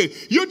nothing.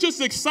 You're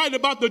just excited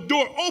about the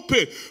door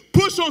open.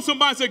 Push on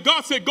somebody and say,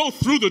 God said, go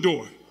through the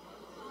door.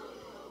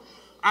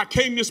 I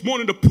came this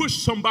morning to push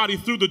somebody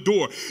through the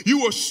door.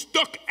 You were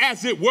stuck,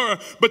 as it were,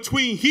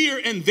 between here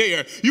and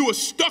there. You were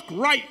stuck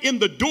right in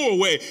the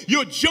doorway.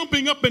 You're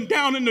jumping up and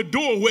down in the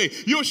doorway.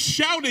 You're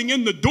shouting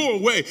in the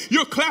doorway.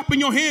 You're clapping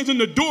your hands in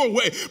the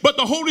doorway. But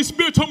the Holy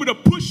Spirit told me to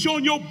push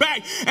on your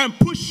back and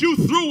push you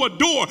through a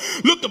door.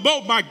 Look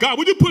above, my God.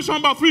 Would you push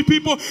on about 3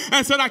 people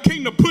and said, I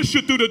came to push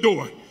you through the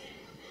door?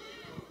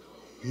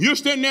 You're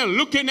standing there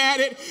looking at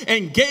it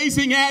and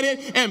gazing at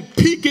it and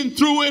peeking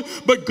through it.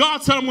 But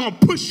God said, I'm going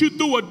to push you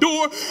through a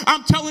door.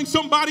 I'm telling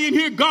somebody in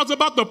here, God's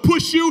about to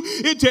push you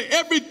into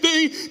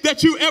everything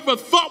that you ever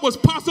thought was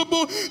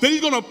possible. That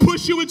he's going to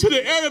push you into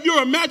the area of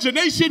your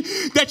imagination.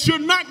 That you're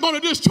not going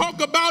to just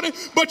talk about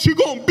it, but you're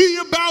going to be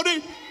about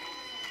it.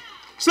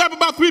 Slap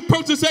about 3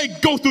 folks and say,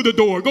 go through the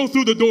door, go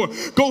through the door,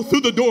 go through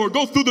the door,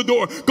 go through the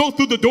door, go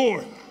through the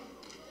door.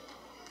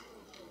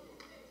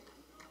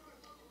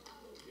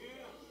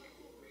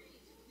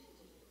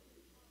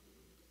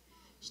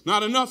 It's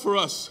not enough for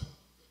us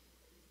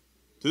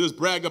to just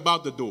brag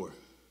about the door.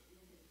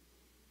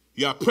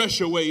 You got to press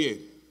your way in.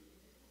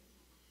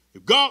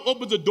 If God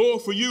opens the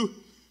door for you,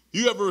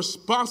 you have a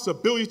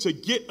responsibility to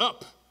get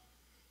up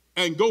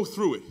and go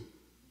through it.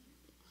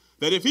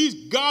 That if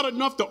he's God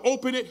enough to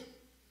open it,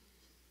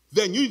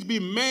 then you need to be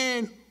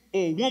man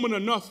or woman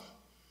enough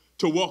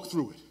to walk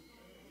through it.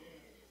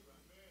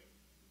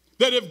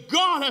 That if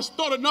God has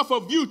thought enough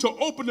of you to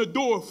open the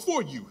door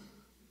for you,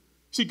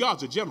 see,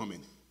 God's a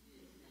gentleman.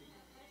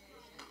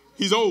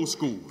 He's old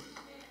school.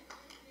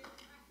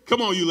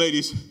 Come on, you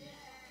ladies.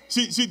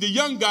 See, the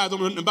young guys don't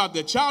know nothing about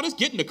that. Child, just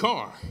get in the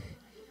car.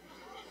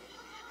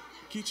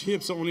 Get your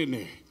hips on in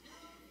there.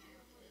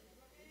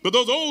 But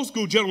those old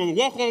school gentlemen will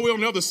walk all the way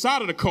on the other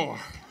side of the car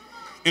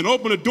and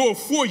open the door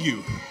for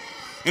you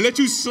and let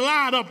you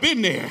slide up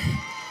in there.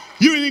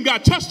 You ain't even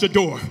got to touch the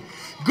door.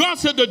 God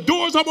said the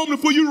doors I'm opening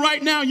for you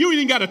right now, you ain't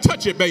even got to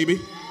touch it, baby.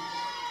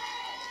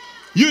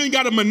 You ain't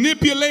got to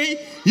manipulate.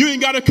 You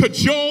ain't got to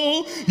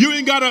cajole. You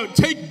ain't got to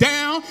take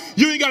down.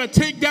 You ain't got to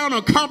take down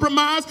or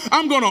compromise.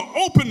 I'm going to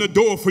open the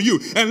door for you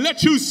and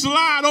let you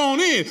slide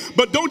on in.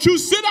 But don't you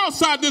sit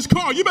outside this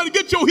car. You better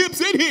get your hips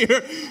in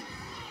here.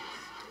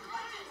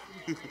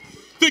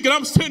 Thinking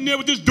I'm sitting there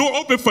with this door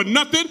open for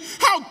nothing.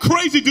 How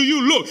crazy do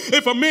you look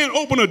if a man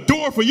opened a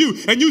door for you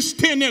and you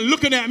stand there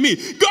looking at me?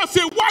 God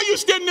said, why are you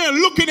standing there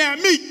looking at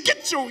me?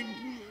 Get your...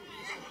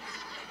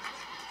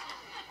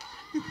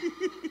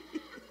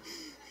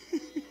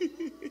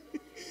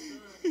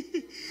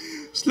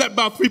 Slap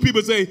about 3 people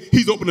and say,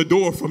 he's opened the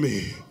door for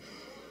me.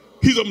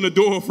 He's opened the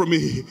door for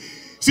me.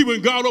 See,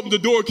 when God opened the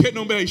door, can't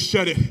nobody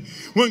shut it.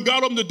 When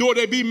God opened the door,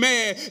 they be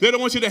mad. They don't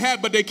want you to have,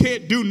 but they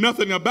can't do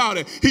nothing about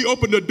it. He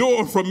opened the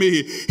door for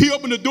me. He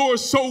opened the door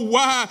so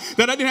wide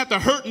that I didn't have to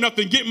hurt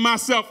nothing getting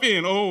myself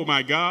in. Oh,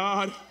 my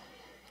God.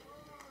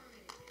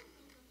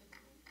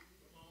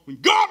 When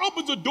God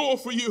opens a door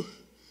for you,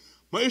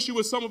 my issue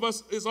with some of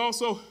us is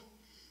also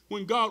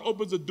when God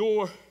opens a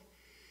door,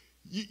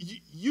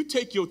 you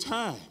take your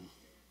time.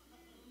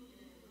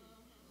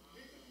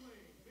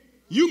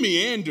 You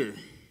meander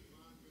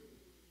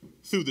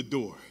through the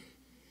door.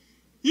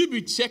 You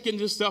be checking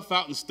this stuff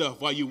out and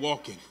stuff while you're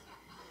walking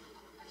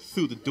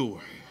through the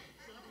door.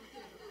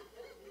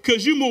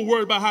 Because you're more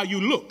worried about how you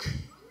look.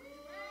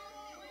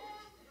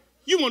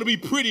 You want to be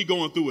pretty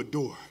going through a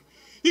door.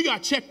 You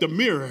got to check the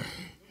mirror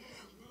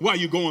while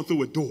you're going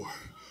through a door.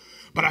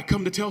 But I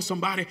come to tell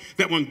somebody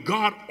that when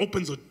God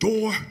opens a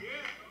door,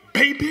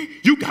 baby,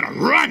 you got to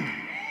run.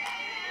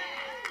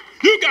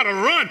 You got to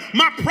run.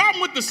 My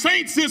problem with the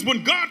saints is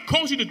when God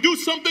calls you to do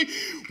something,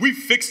 we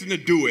fixing to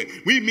do it.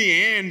 We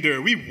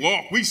meander. We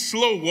walk. We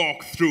slow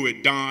walk through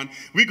it, Don.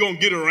 We going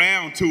to get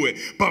around to it.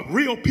 But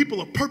real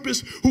people of purpose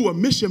who are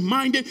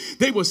mission-minded,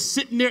 they were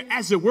sitting there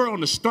as it were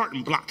on the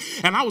starting block.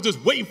 And I was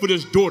just waiting for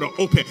this door to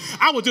open.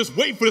 I was just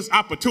waiting for this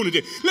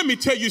opportunity. Let me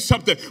tell you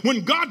something.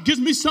 When God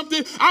gives me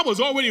something, I was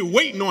already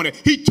waiting on it.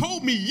 He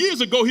told me years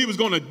ago he was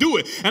going to do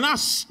it. And I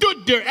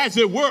stood there as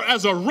it were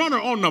as a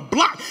runner on the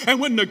block. And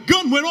when the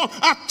gun went off,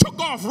 I took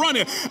off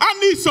running. I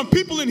need some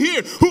people in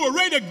here who are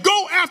ready to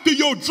go after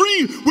your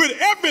dream with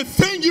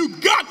everything you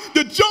got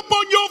to jump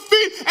on your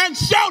feet and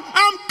shout,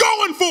 I'm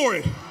going for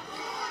it.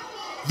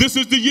 This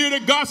is the year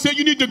that God said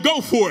you need to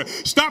go for it.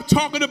 Stop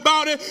talking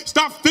about it.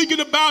 Stop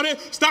thinking about it.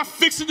 Stop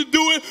fixing to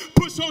do it.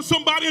 Push on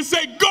somebody and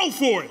say, go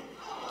for it.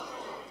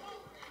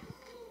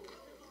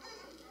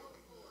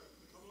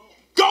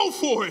 Go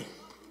for it.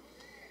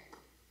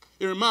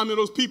 It reminds me of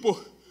those people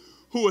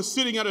who are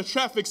sitting at a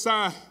traffic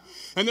sign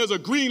and there's a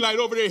green light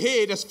over their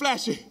head that's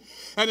flashing.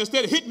 And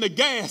instead of hitting the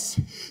gas,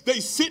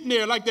 they sitting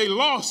there like they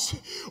lost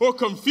or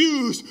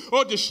confused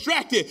or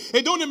distracted.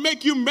 And don't it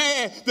make you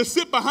mad to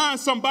sit behind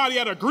somebody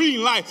at a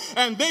green light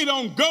and they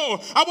don't go?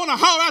 I want to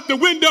holler out the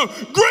window,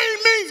 green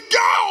means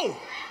go,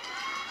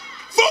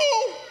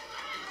 fool.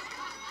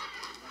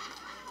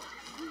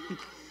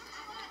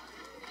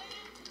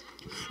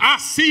 I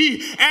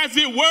see, as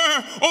it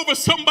were, over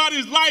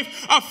somebody's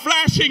life, a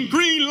flashing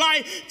green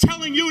light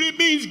telling you it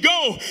means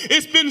go.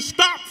 It's been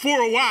stopped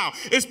for a while.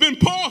 It's been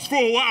paused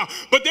for a while.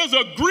 But there's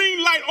a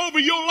green light over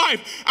your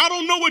life. I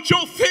don't know what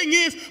your thing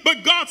is,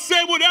 but God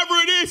said whatever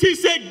it is, he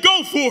said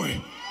go for it.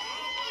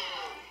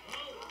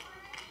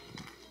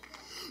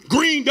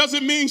 Green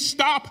doesn't mean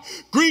stop.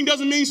 Green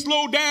doesn't mean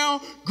slow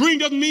down. Green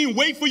doesn't mean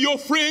wait for your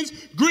friends.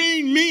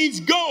 Green means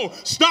go.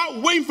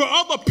 Stop waiting for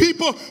other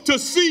people to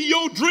see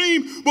your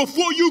dream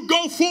before you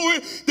go for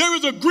it. There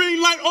is a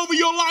green light over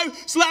your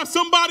life. Slap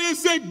somebody and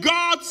say,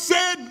 God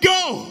said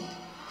go.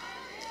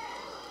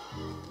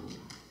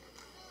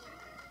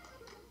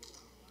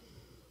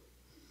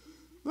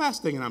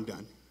 Last thing, and I'm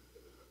done.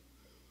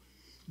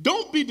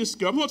 Don't be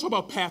discouraged. I'm going to talk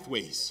about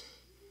pathways.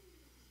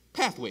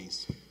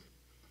 Pathways.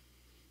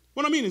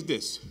 What I mean is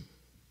this.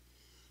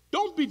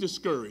 Don't be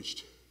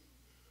discouraged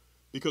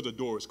because the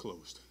door is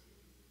closed.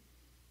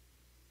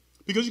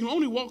 Because you can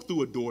only walk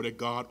through a door that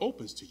God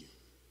opens to you.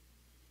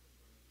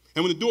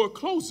 And when the door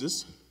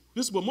closes,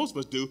 this is what most of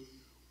us do.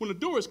 When the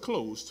door is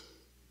closed,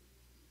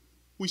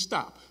 we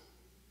stop.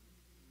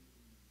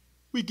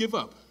 We give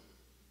up.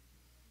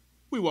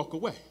 We walk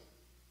away.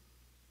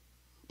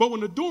 But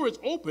when the door is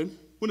open,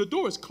 when the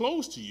door is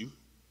closed to you,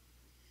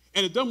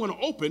 and it doesn't want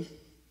to open,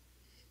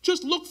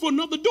 just look for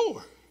another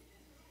door.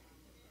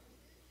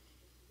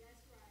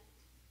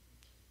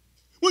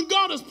 When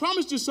God has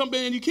promised you something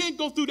and you can't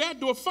go through that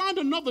door, find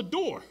another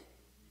door.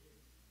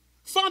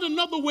 Find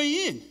another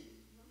way in.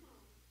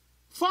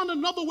 Find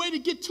another way to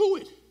get to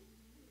it.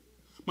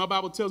 My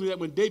Bible tells me that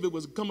when David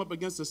was come up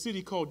against a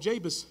city called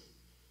Jabez,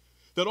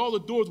 that all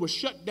the doors were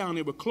shut down,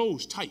 they were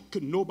closed tight,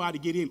 couldn't nobody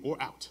get in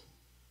or out.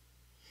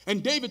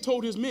 And David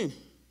told his men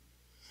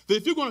that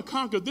if you're going to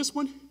conquer this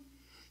one,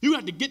 you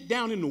have to get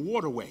down in the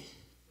waterway.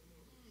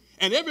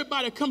 And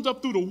everybody comes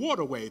up through the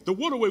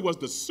waterway was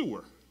the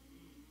sewer.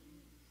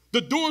 The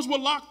doors were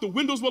locked, the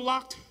windows were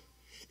locked,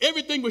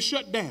 everything was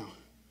shut down.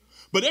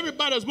 But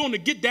everybody that's willing to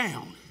get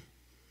down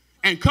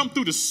and come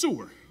through the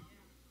sewer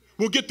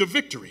will get the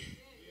victory.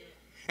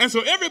 And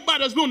so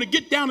everybody that's willing to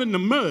get down in the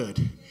mud,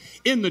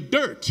 in the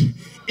dirt,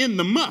 in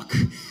the muck,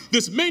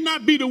 this may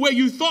not be the way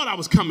you thought I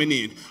was coming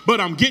in, but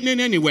I'm getting in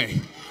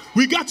anyway.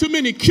 We got too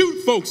many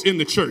cute folks in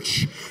the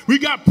church. We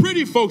got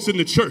pretty folks in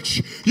the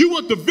church. You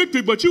want the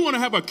victory, but you want to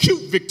have a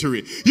cute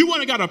victory. You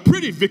want to got a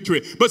pretty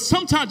victory, but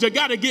sometimes you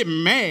got to get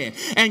mad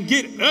and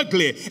get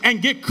ugly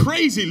and get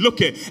crazy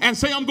looking and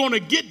say, I'm going to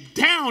get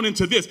down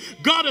into this.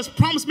 God has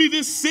promised me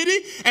this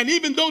city, and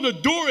even though the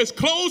door is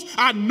closed,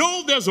 I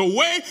know there's a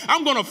way.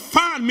 I'm going to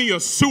find me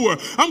a sewer.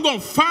 I'm going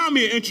to find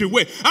me an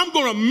entryway. I'm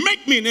going to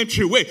make me an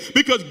entryway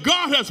because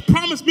God has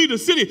promised me the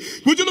city.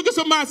 Would you look at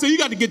somebody and say, you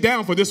got to get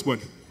down for this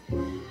one?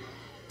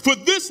 For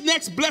this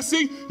next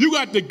blessing, you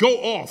got to go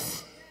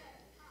off.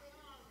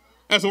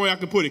 That's the way I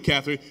can put it,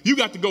 Catherine. You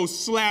got to go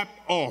slap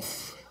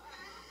off.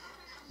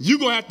 You're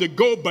going to have to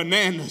go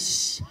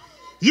bananas.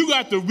 You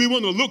got to be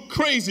willing to look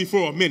crazy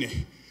for a minute.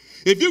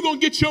 If you're going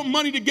to get your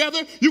money together,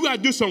 you got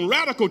to do some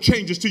radical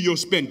changes to your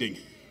spending.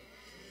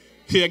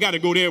 See, I got to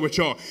go there with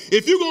y'all.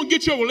 If you're going to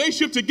get your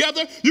relationship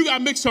together, you got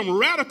to make some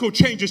radical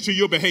changes to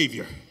your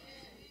behavior.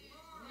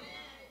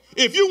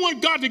 If you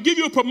want God to give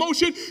you a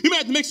promotion, you might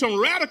have to make some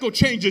radical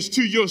changes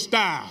to your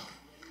style,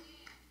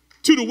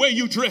 to the way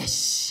you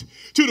dress,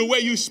 to the way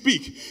you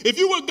speak. If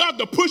you want God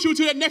to push you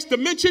to that next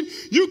dimension,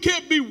 you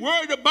can't be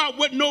worried about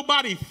what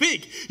nobody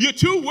think. You're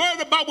too worried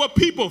about what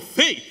people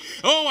think.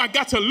 Oh, I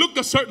got to look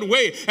a certain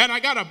way, and I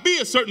got to be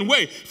a certain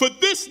way. For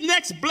this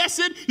next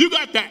blessing, you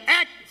got to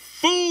act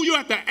fool. You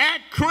have to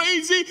act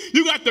crazy.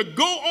 You got to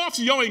go off.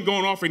 So y'all ain't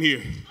going off in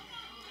here.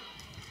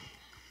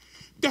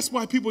 That's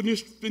why people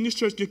in this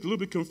church get a little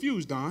bit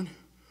confused, Don.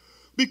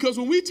 Because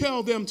when we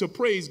tell them to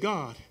praise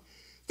God,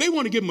 they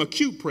want to give them a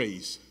cute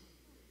praise.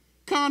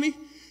 Connie,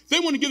 they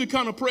want to give the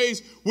kind of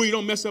praise where you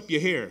don't mess up your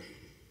hair.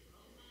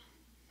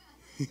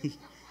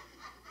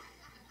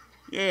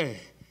 Yeah,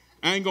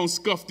 I ain't going to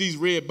scuff these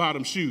red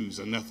bottom shoes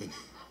or nothing.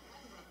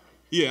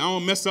 Yeah, I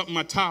don't mess up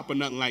my top or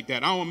nothing like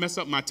that. I don't mess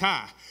up my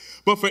tie.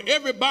 But for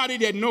everybody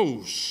that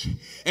knows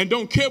and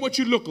don't care what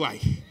you look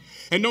like,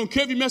 and don't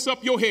care if you mess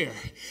up your hair.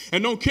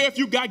 And don't care if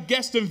you got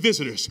guests and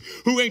visitors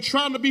who ain't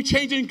trying to be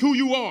changing who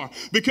you are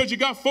because you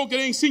got folk that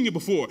ain't seen you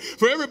before.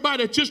 For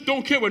everybody that just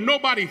don't care what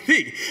nobody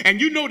think,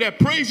 and you know that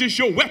praise is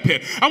your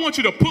weapon, I want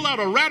you to pull out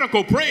a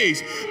radical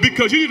praise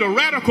because you need a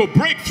radical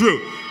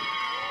breakthrough.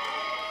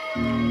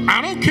 I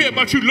don't care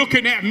about you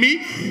looking at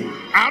me.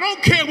 I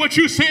don't care what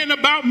you're saying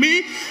about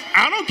me.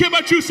 I don't care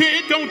about you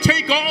saying it don't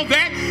take all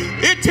that.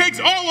 It takes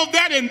all of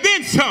that and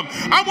then some.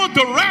 I want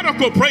the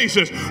radical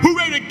praisers who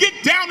ready to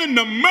get down in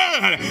the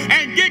mud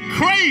and get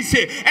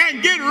crazy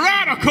and get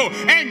radical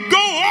and go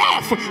off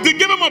enough to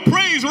give him a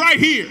praise right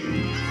here.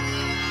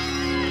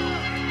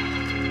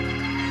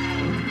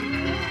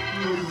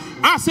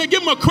 I said,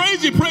 give him a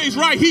crazy praise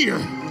right here.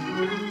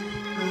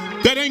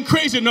 That ain't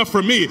crazy enough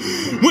for me.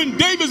 When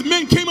David's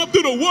men came up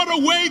through the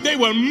waterway, they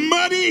were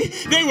muddy,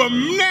 they were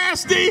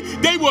nasty,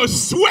 they were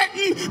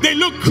sweating, they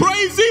looked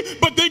crazy,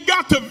 but they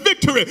got to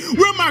victory.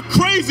 Where my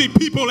crazy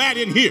people at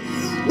in here?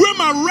 Where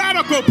my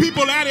radical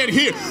people at in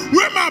here?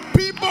 Where my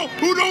people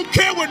who don't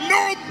care what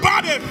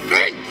nobody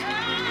think?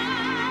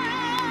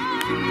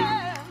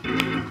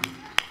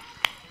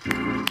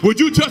 Would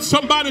you touch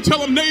somebody and tell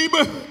them,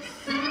 neighbor,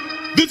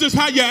 this is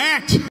how you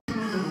act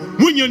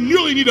when you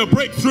really need a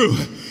breakthrough.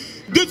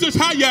 This is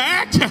how you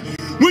act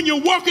when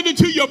you're walking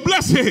into your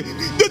blessing.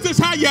 This is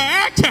how you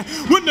act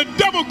when the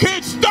devil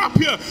can't stop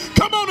you.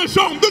 Come on and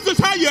show them. This is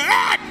how you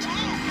act.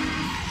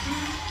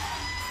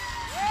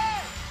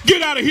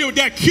 Get out of here with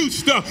that cute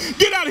stuff.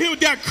 Get out of here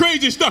with that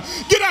crazy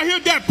stuff. Get out of here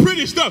with that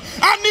pretty stuff.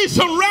 I need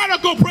some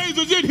radical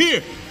praisers in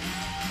here.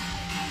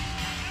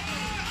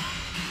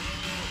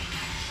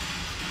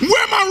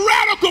 Where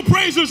my radical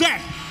praisers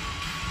at?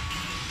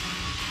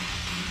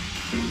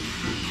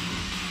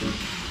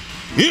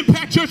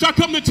 Impact Church, I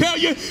come to tell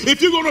you,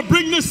 if you're going to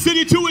bring this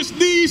city to its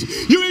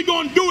knees, you ain't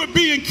going to do it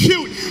being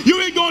cute.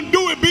 You ain't going to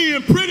do it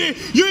being pretty.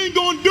 You ain't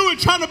going to do it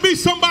trying to be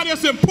somebody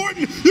that's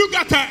important. You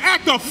got to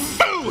act a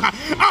fool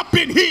up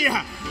in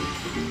here.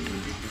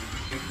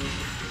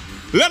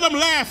 Let them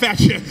laugh at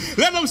you.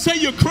 Let them say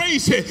you're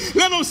crazy.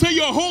 Let them say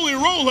you're a holy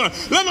roller.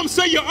 Let them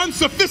say you're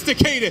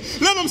unsophisticated.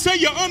 Let them say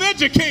you're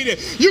uneducated.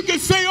 You can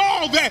say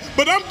all that,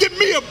 but I'm giving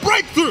me a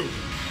breakthrough.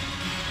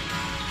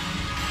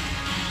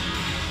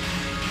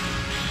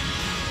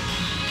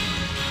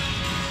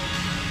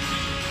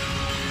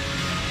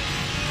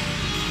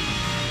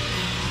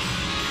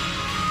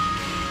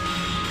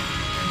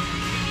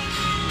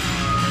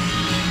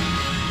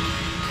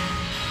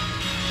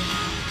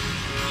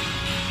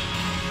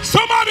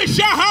 Somebody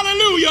shout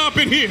hallelujah up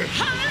in here.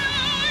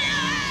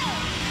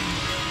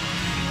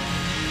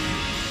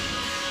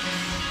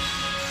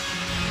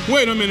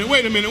 Wait a minute,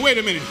 wait a minute, wait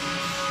a minute.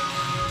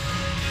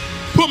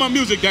 Put my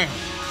music down.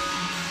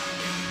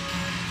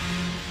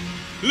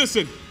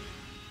 Listen.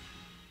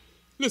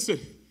 Listen.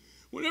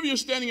 Whenever you're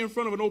standing in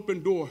front of an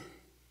open door,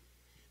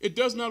 it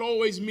does not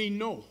always mean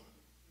no.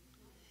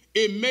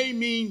 It may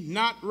mean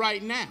not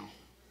right now.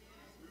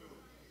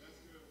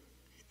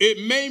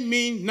 It may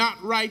mean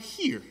not right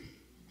here.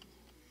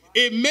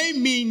 It may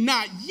mean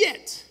not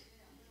yet.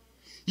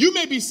 You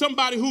may be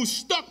somebody who's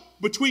stuck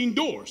between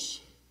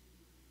doors.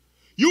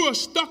 You are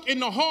stuck in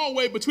the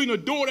hallway between a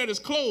door that is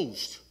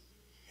closed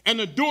and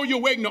the door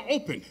you're waiting to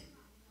open.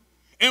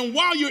 And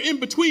while you're in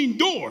between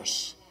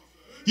doors,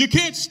 you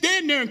can't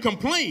stand there and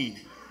complain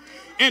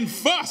and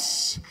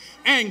fuss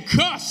and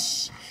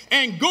cuss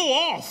and go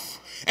off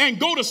and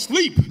go to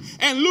sleep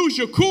and lose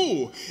your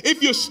cool.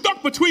 If you're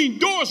stuck between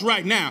doors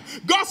right now,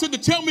 God said to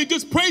tell me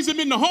just praise him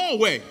in the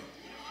hallway.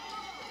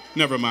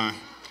 Never mind.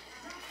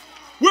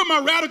 Where my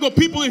radical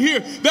people in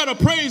here that'll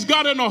praise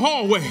God in the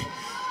hallway?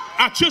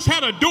 I just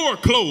had a door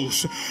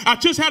closed. I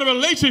just had a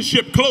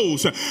relationship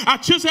closed. I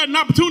just had an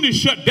opportunity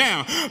shut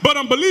down. But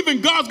I'm believing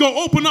God's going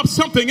to open up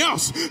something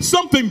else,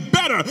 something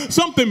better,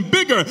 something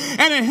bigger.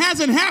 And it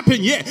hasn't happened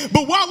yet.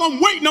 But while I'm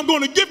waiting, I'm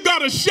going to give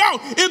God a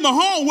shout in the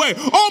hallway.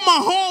 All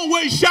my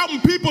hallway shouting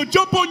people,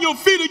 jump on your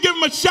feet and give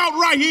them a shout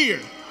right here.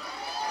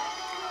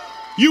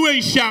 You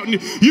ain't shouting.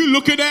 You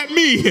looking at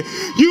me.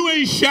 You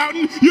ain't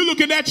shouting. You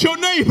looking at your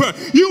neighbor.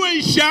 You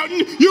ain't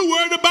shouting. You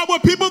worried about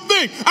what people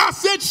think. I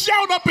said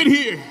shout up in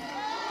here.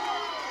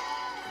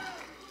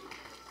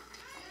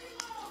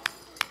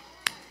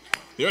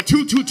 There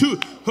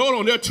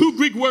are two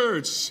Greek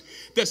words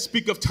that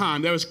speak of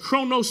time. There is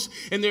chronos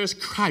and there is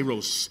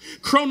kairos.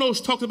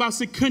 Chronos talks about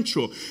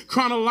sequential,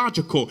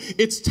 chronological.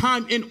 It's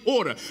time in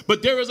order.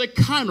 But there is a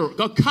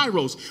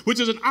kairos, which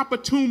is an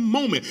opportune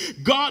moment.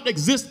 God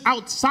exists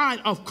outside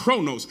of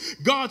chronos.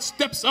 God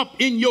steps up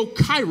in your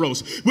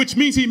kairos, which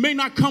means he may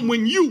not come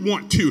when you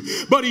want to,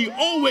 but he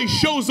always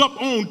shows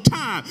up on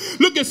time.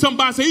 Look at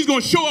somebody and say, he's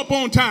going to show up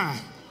on time.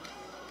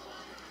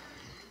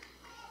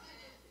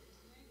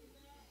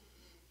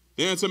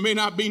 The answer may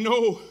not be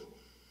no.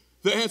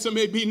 The answer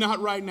may be not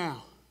right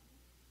now.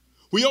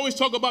 We always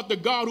talk about the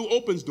God who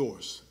opens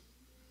doors,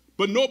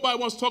 but nobody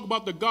wants to talk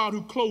about the God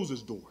who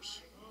closes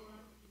doors.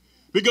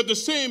 Because the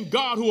same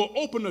God who will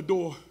open a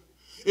door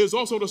is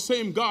also the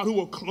same God who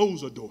will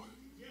close a door.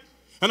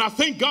 And I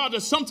thank God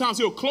that sometimes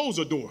he'll close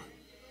a door.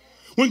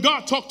 When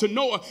God talked to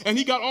Noah and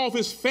he got all of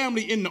his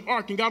family in the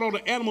ark and got all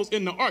the animals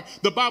in the ark,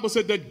 the Bible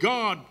said that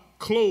God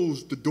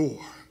closed the door.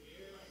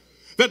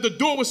 That the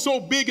door was so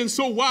big and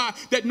so wide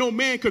that no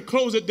man could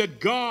close it, that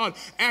God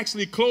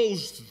actually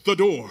closed the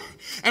door.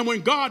 And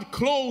when God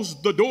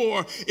closed the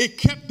door, it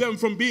kept them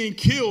from being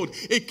killed.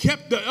 It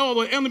kept all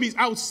the enemies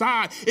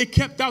outside. It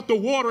kept out the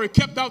water. It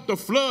kept out the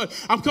flood.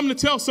 I'm coming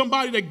to tell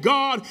somebody that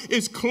God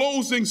is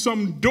closing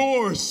some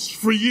doors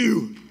for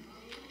you.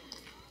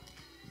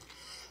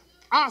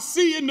 I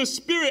see in the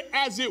spirit,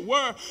 as it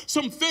were,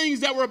 some things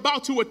that were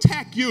about to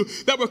attack you,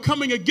 that were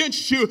coming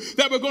against you,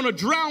 that were going to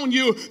drown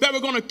you, that were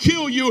going to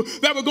kill you,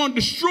 that were going to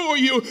destroy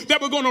you,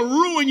 that were going to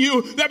ruin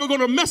you, that were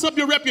going to mess up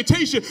your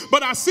reputation.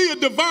 But I see a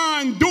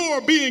divine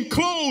door being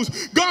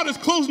closed. God is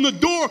closing the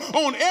door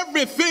on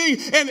everything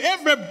and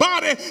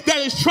everybody that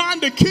is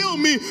trying to kill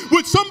me.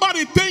 Would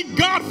somebody thank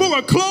God for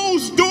a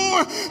closed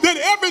door? That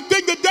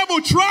everything the devil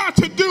tried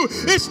to do,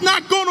 it's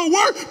not going to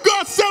work.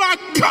 God said, I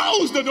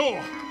closed the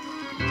door.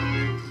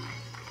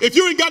 If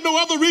you ain't got no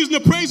other reason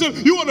to praise him,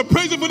 you want to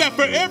praise him for that,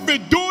 for every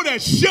door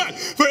that's shut,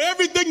 for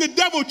everything the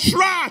devil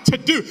tried to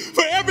do,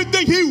 for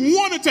everything he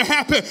wanted to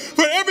happen,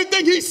 for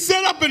everything he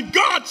set up and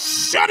God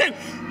shut it.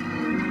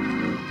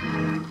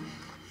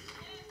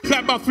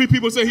 Clap about 3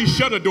 people and say, he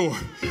shut a door.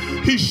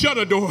 He shut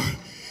a door.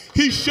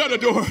 He shut a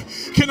door.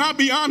 Can I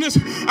be honest?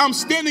 I'm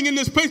standing in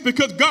this place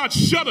because God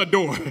shut a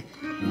door.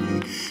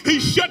 He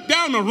shut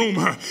down the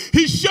rumor.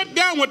 He shut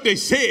down what they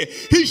said.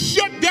 He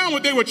shut down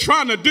what they were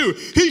trying to do.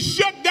 He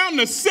shut down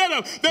the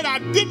setup that I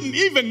didn't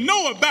even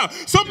know about.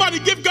 Somebody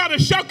give God a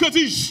shout because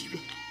he's...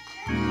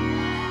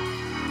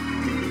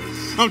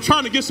 I'm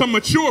trying to get some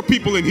mature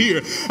people in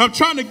here. I'm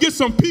trying to get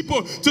some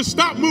people to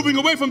stop moving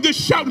away from this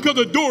shouting because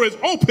the door is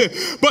open,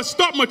 but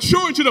start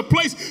maturing to the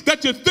place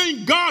that you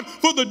thank God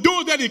for the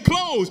door that he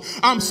closed.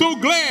 I'm so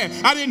glad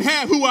I didn't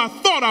have who I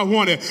thought I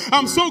wanted.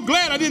 I'm so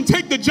glad I didn't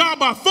take the job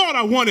I thought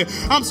I wanted.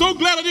 I'm so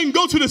glad I didn't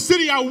go to the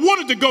city I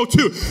wanted to go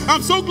to.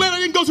 I'm so glad I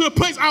didn't go to the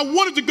place I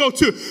wanted to go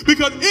to,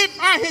 because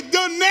if I had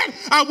done that,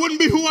 I wouldn't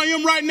be who I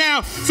am right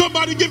now.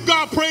 Somebody give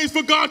God praise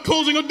for God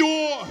closing a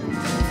door.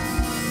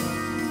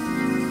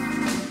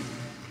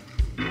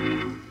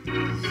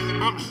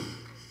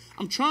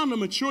 I'm trying to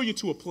mature you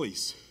to a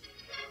place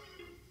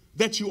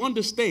that you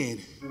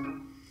understand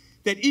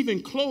that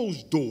even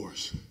closed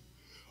doors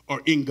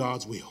are in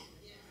God's will.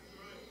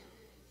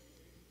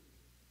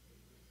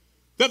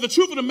 That the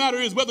truth of the matter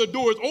is, whether the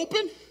door is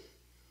open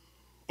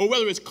or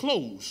whether it's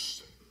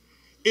closed,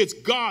 it's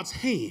God's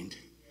hand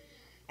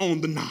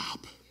on the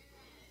knob.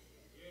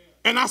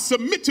 And I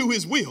submit to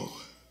his will,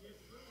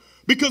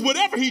 because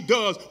whatever he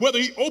does, whether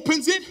he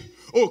opens it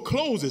or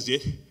closes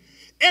it,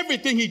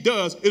 everything he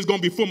does is going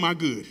to be for my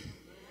good.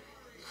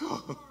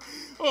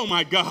 Oh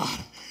my God.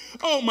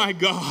 Oh my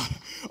God.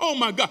 Oh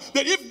my God.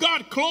 That if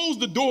God closed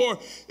the door,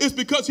 it's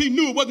because he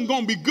knew it wasn't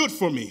going to be good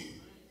for me.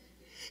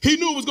 He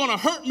knew it was going to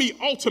hurt me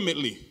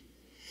ultimately.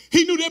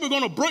 He knew they were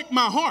going to break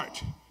my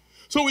heart.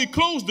 So he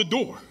closed the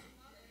door.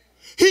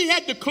 He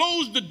had to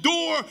close the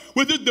door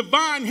with his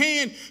divine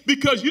hand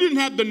because you didn't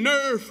have the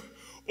nerve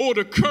or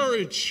the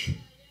courage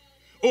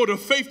or the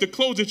faith to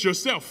close it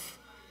yourself.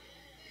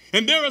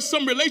 And there are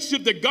some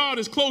relationships that God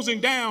is closing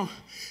down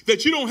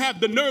that you don't have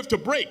the nerve to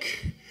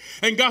break.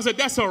 And God said,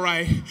 that's all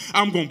right,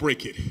 I'm going to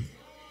break it.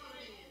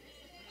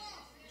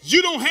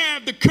 You don't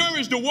have the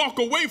courage to walk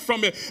away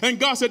from it. And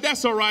God said,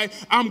 that's all right,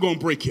 I'm going to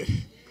break it.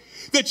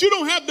 That you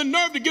don't have the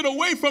nerve to get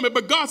away from it,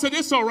 but God said,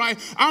 it's all right,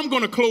 I'm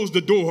going to close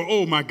the door.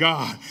 Oh my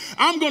God.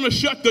 I'm going to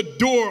shut the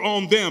door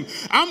on them.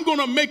 I'm going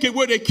to make it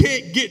where they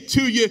can't get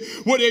to you,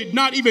 where they're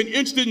not even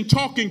interested in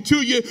talking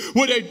to you,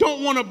 where they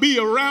don't want to be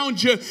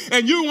around you,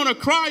 and you want to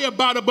cry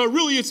about it, but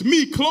really it's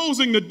me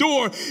closing the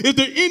door. Is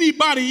there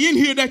anybody in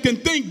here that can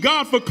thank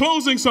God for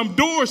closing some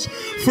doors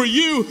for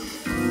you?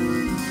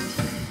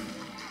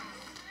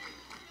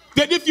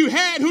 That if you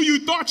had who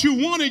you thought you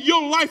wanted,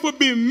 your life would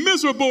be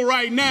miserable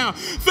right now.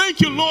 Thank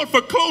you, Lord,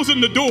 for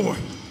closing the door.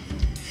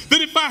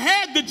 That if I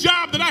had the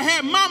job that I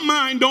had my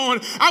mind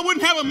on, I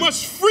wouldn't have as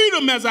much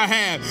freedom as I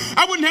have.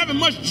 I wouldn't have as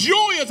much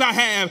joy as I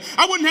have.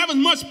 I wouldn't have as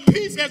much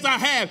peace as I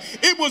have.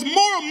 It was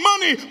more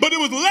money, but it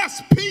was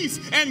less peace.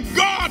 And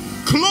God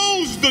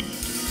closed the...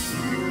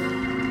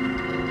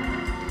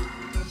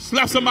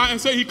 Slap somebody and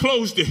say he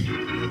closed it.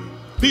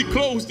 He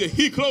closed it.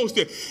 He closed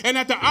it. And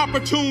at the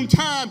opportune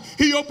time,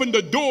 he opened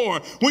the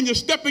door. When you're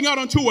stepping out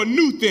into a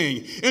new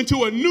thing,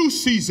 into a new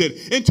season,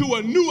 into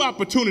a new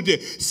opportunity,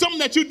 something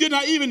that you did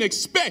not even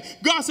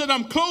expect. God said,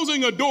 I'm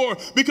closing a door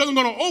because I'm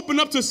going to open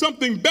up to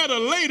something better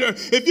later.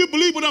 If you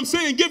believe what I'm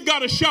saying, give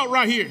God a shout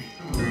right here.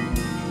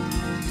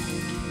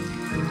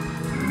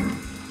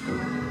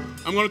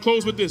 I'm going to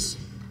close with this.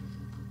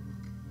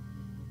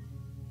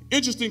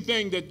 Interesting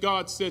thing that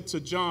God said to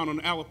John on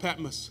the Isle of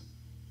Patmos.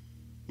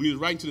 When he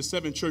was writing to the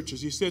 7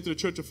 churches, he said to the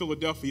church of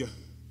Philadelphia,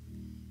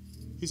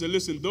 he said,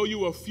 listen, though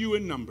you are few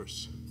in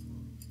numbers,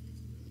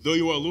 though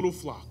you are a little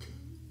flock,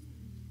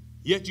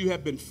 yet you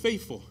have been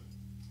faithful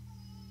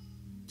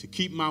to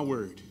keep my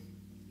word.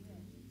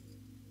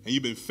 And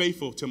you've been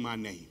faithful to my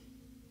name.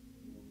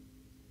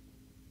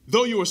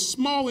 Though you are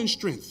small in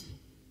strength,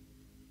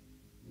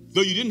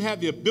 though you didn't have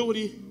the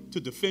ability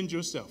to defend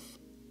yourself,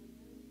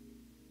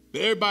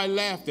 that everybody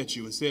laughed at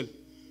you and said,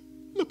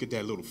 look at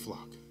that little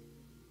flock.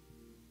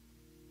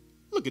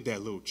 Look at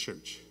that little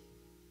church.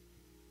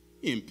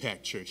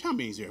 Impact Church. How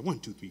many is there? 1,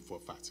 2, 3, 4,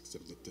 5, 6,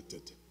 7,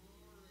 8.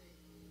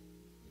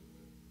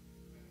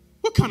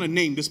 What kind of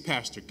name this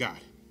pastor got?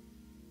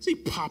 Is he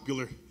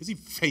popular? Is he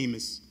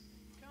famous?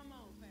 Come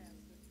on, Pastor.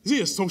 Is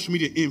he a social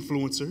media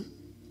influencer?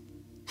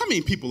 How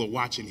many people are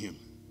watching him?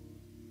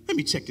 Let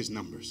me check his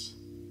numbers.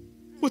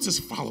 What's his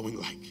following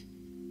like?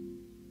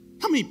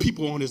 How many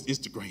people on his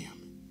Instagram?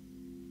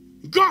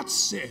 God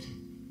said,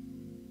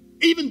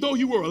 even though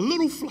you were a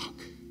little flock,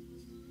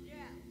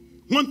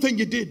 one thing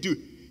you did do,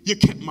 you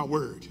kept my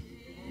word.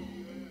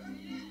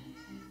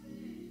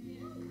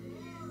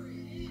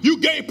 You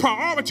gave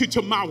priority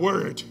to my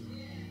word.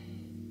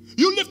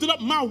 You lifted up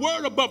my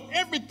word above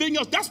everything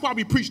else. That's why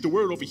we preach the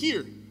word over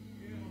here.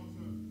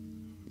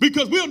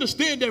 Because we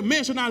understand that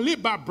man should not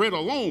live by bread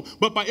alone,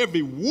 but by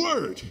every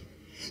word.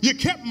 You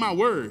kept my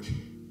word,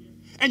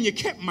 and you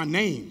kept my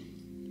name.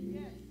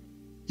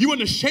 You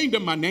weren't ashamed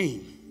of my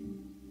name.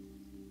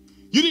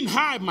 You didn't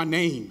hide my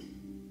name.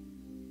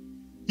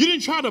 You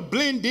didn't try to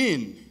blend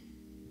in.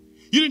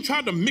 You didn't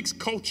try to mix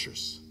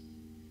cultures.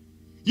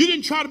 You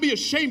didn't try to be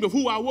ashamed of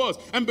who I was.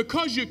 And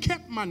because you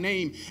kept my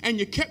name and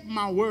you kept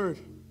my word,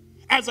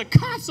 as a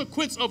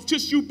consequence of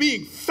just you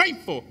being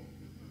faithful,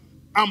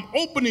 I'm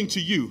opening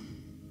to you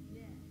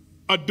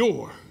a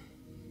door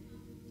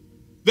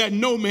that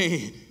no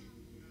man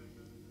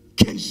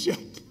can shut.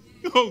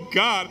 Oh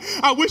God,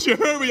 I wish you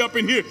hurry up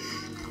in here.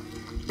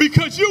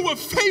 Because you were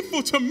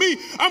faithful to me,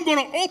 I'm going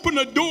to open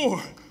a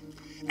door.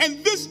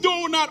 And this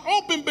door will not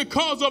open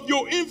because of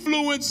your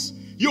influence,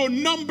 your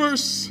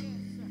numbers,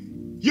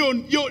 your all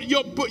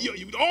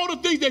the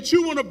things that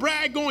you want to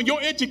brag on,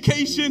 your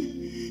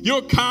education,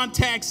 your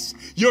contacts,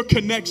 your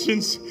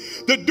connections.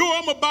 The door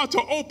I'm about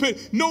to open,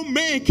 no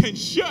man can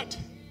shut.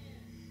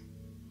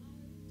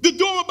 The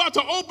door I'm about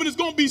to open is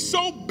going to be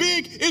so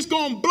big, it's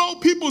going to blow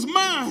people's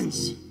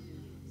minds.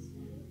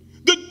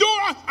 The door,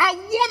 I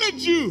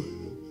wanted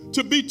you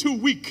to be too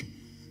weak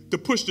to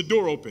push the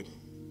door open.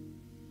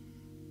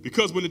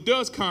 Because when it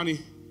does,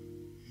 Connie,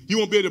 you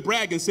won't be able to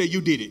brag and say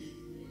you did it.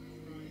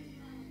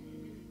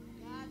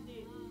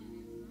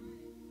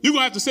 You're going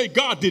to have to say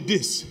God did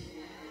this.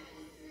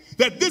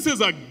 That this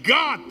is a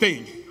God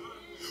thing.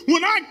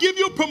 When I give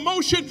you a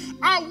promotion,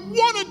 I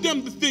wanted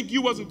them to think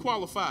you wasn't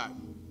qualified.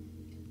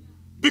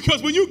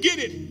 Because when you get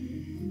it,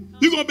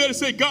 you're going to be able to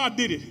say God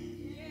did it.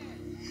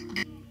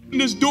 God in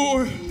this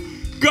door,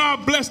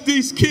 God bless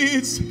these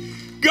kids.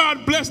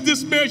 God bless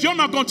this marriage. You're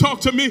not going to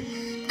talk to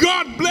me.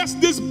 God bless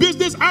this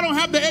business. I don't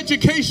have the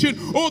education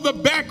or the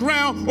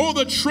background or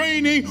the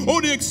training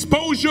or the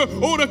exposure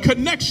or the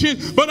connection,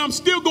 but I'm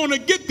still going to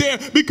get there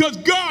because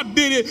God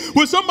did it.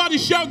 When somebody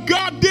shout,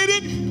 God did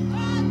it.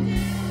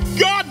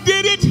 God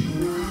did it.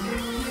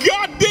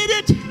 God did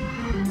it.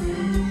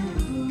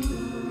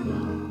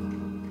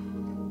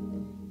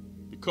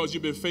 Because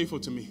you've been faithful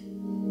to me,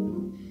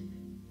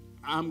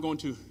 I'm going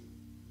to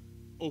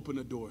open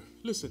the door.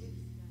 Listen,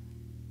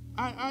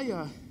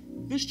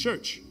 this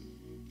church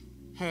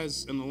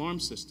has an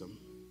alarm system,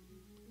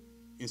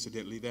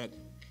 incidentally, that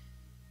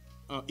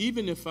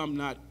even if I'm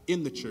not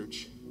in the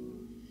church,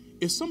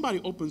 if somebody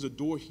opens a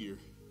door here,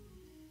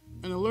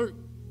 an alert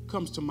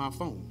comes to my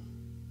phone.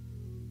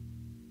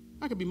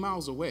 I could be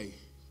miles away,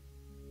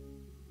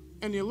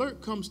 and the alert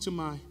comes to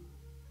my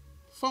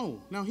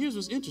phone. Now, here's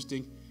what's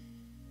interesting.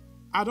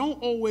 I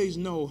don't always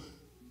know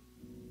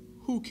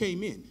who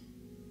came in.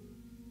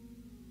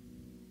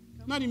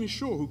 Not even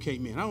sure who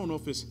came in. I don't know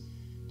if it's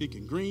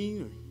Deacon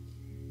Green or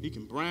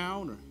Deacon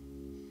Brown, or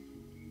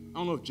I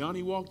don't know if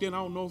Johnny walked in. I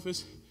don't know if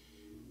it's,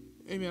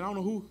 amen, I don't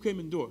know who came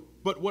in the door.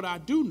 But what I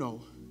do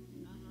know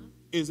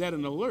is that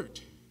an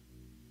alert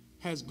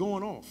has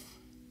gone off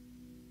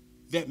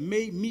that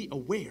made me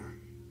aware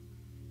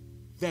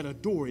that a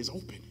door is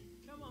open.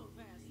 Come on,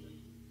 Pastor.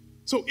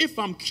 So if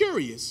I'm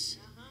curious,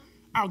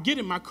 I'll get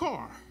in my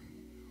car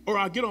or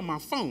I'll get on my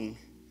phone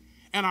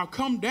and I'll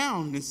come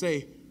down and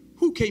say,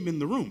 who came in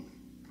the room?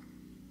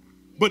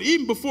 But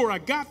even before I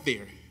got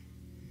there,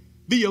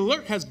 the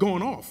alert has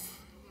gone off.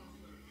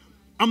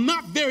 I'm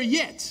not there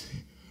yet,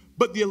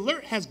 but the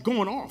alert has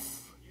gone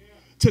off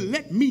to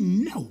let me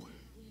know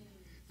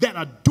that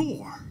a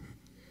door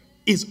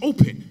is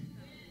open.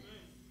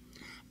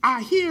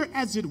 I hear,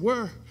 as it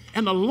were,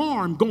 an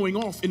alarm going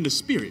off in the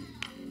spirit.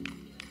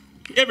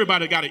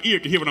 Everybody got an ear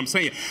to hear what I'm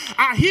saying.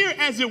 I hear,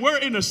 as it were,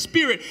 in the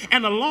spirit,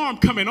 an alarm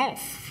coming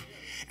off.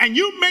 And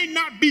you may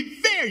not be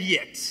there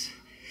yet.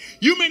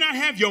 You may not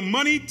have your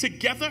money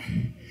together.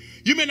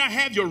 You may not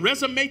have your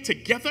resume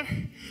together.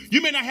 You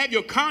may not have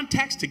your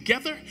contacts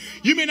together.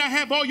 You may not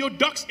have all your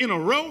ducks in a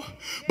row.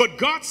 But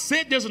God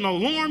said there's an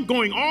alarm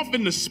going off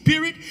in the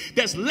spirit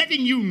that's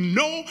letting you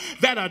know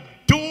that a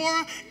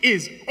door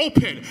is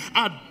open.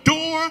 A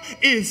door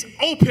is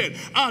open.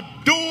 A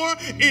door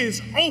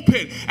is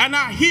open. And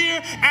I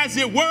hear, as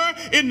it were,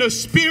 in the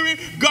spirit,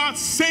 God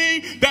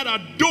saying that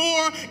a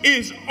door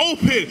is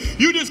open.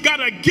 You just got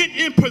to get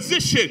in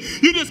position.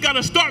 You just got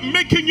to start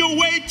making your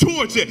way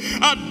towards it.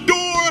 A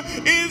door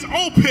is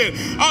open.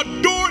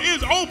 A door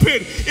is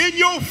open in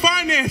your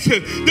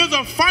finances. There's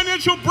a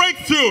financial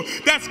breakthrough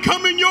that's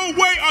coming your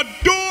way. A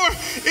door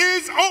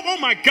is open. Oh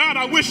my God,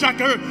 I wish I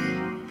could.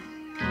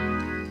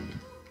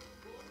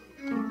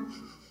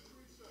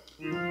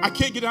 I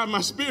can't get out of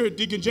my spirit,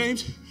 Deacon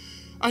James.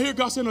 I hear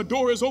God saying a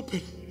door is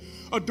open.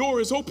 A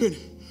door is open.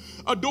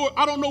 A door,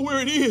 I don't know where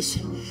it is.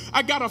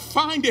 I got to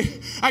find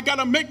it. I got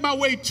to make my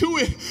way to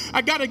it.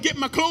 I got to get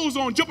my clothes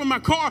on, jump in my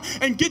car,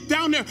 and get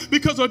down there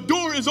because a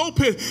door is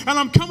open. And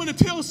I'm coming to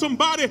tell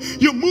somebody,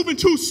 you're moving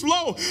too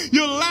slow.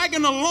 You're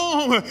lagging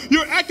along.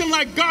 You're acting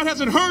like God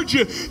hasn't heard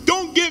you.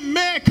 Don't get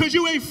mad because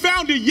you ain't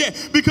found it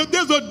yet, because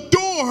there's a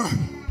door.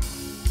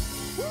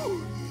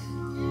 Woo.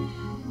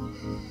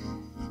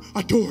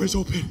 A door is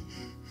open.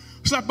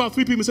 Slap about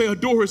 3 people and say, a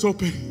door is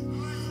open.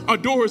 A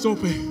door is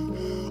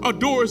open. A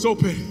door is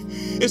open.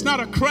 It's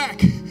not a crack.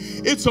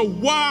 It's a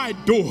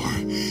wide door.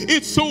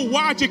 It's so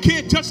wide you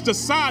can't touch the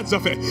sides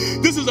of it.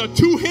 This is a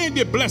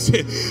two-handed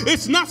blessing.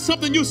 It's not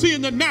something you see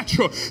in the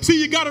natural. See,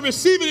 you got to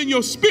receive it in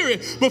your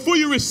spirit before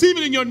you receive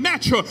it in your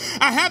natural.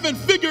 I haven't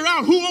figured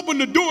out who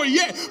opened the door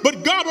yet,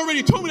 but God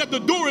already told me that the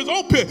door is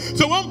open.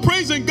 So I'm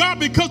praising God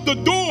because the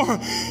door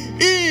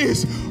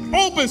is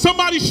open.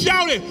 Somebody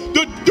shouted,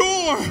 the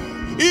door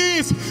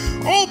is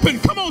open.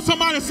 Come on,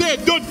 somebody said,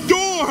 the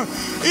door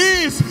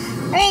is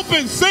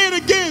open. Say it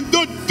again,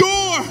 the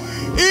door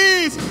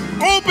is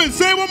open.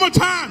 Say it one more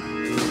time.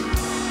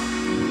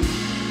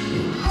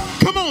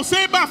 Come on,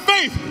 say it by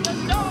faith. The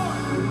door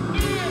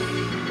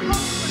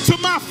is to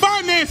my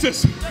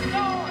finances, open. The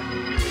door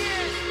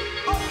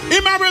is open.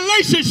 in my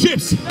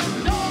relationships, The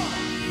door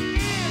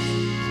is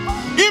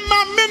open. in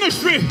my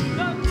ministry, The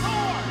door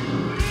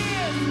is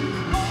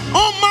open.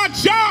 on my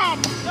job.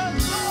 The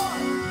door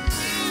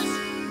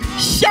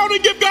is Shout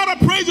and give God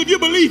a praise if you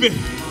believe it.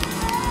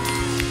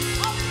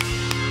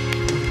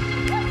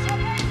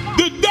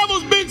 The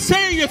devil's been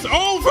saying it's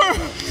over.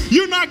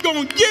 You're not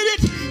going to get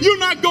it. You're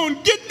not going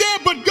to get there.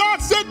 But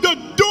God said the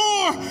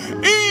door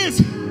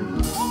is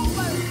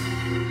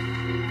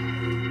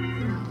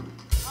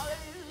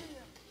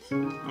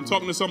open. I'm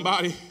talking to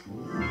somebody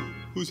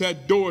who's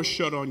had doors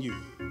shut on you,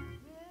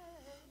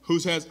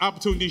 who's had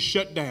opportunities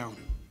shut down,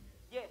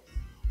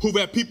 who've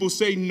had people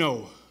say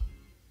no.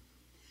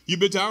 You've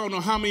been to I don't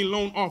know how many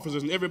loan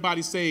officers and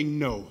everybody's saying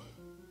no.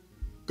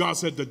 God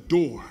said the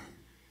door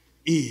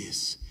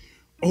is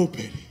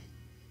open.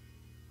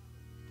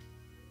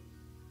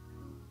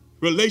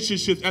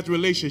 Relationships after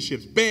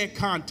relationships, bad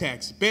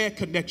contacts, bad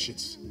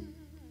connections.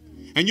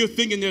 And you're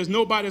thinking there's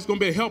nobody that's going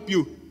to be able to help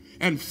you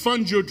and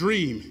fund your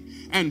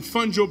dream and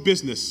fund your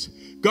business.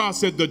 God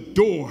said the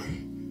door.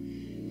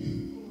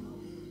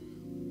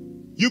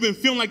 You've been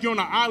feeling like you're on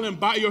an island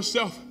by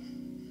yourself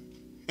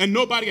and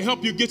nobody can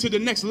help you get to the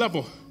next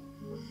level.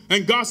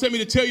 And God sent me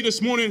to tell you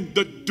this morning,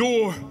 the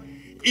door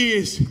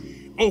is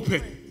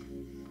open.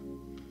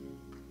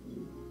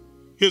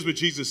 Here's what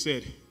Jesus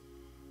said.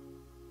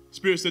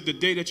 Spirit said, the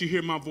day that you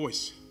hear my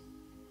voice,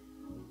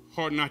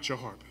 harden not your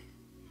heart.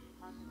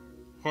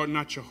 Harden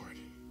not your heart.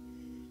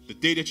 The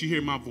day that you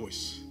hear my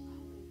voice.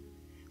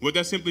 What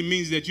that simply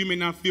means is that you may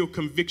not feel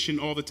conviction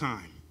all the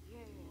time.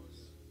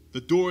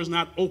 The door is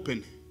not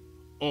open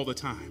all the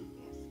time.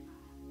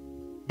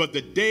 But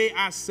the day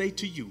I say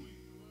to you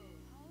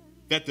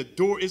that the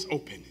door is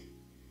open,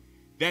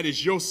 that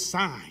is your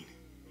sign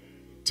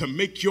to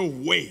make your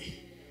way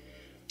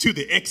to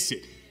the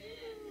exit.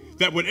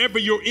 That whatever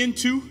you're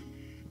into,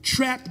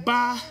 trapped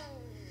by,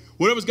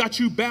 whatever's got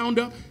you bound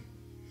up,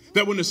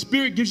 that when the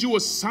Spirit gives you a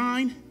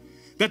sign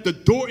that the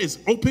door is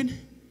open,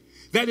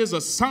 that is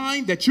a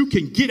sign that you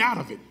can get out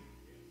of it.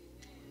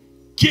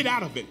 Get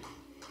out of it.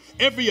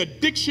 Every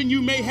addiction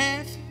you may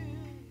have,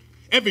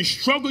 every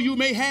struggle you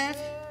may have,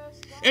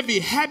 every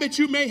habit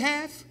you may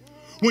have,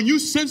 when you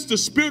sense the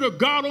Spirit of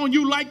God on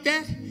you like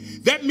that,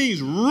 that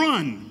means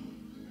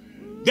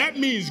run. That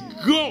means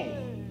go.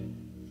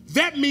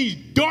 That means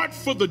dart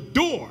for the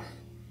door.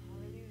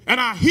 And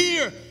I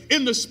hear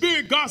in the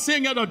Spirit God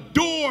saying that a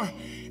door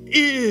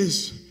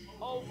is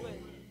open.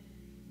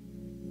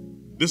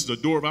 This is a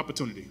door of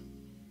opportunity.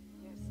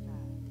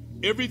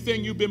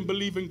 Everything you've been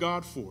believing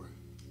God for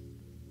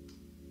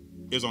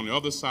is on the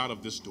other side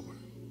of this door.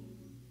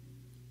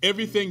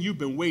 Everything you've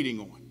been waiting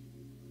on.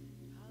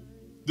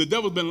 The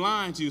devil's been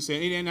lying to you,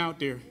 saying it ain't out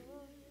there.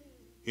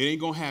 It ain't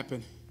going to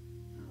happen.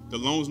 The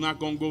loan's not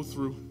going to go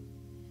through.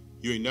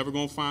 You ain't never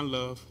going to find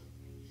love.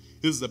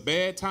 This is a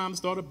bad time to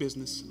start a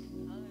business.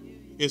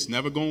 It's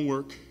never going to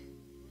work.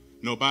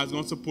 Nobody's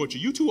going to support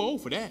you. You're too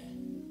old for that.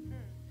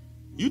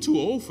 You're too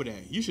old for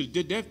that. You should have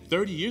did that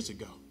 30 years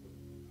ago.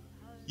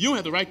 You don't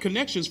have the right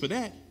connections for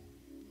that.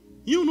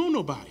 You don't know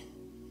nobody.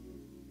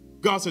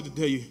 God said to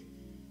tell you,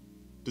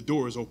 the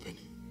door is open.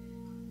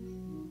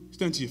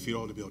 Stand to your feet,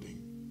 all the building.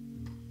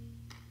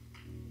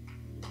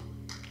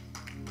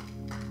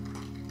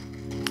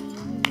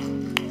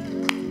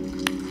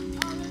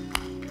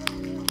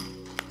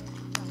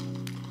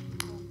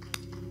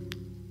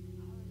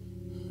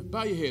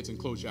 Bow your heads and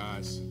close your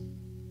eyes.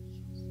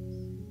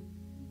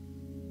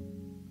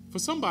 For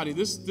somebody,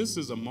 this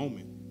is a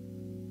moment.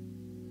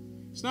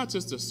 It's not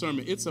just a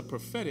sermon, it's a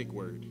prophetic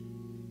word.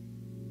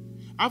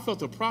 I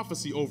felt a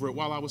prophecy over it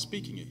while I was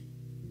speaking it.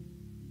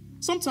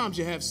 Sometimes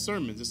you have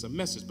sermons, it's a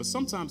message, but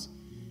sometimes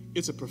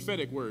it's a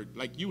prophetic word,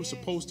 like you were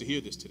supposed to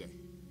hear this today.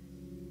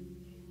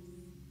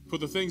 For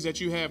the things that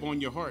you have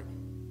on your heart.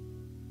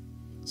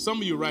 Some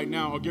of you right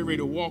now are getting ready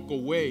to walk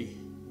away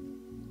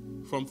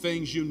from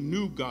things you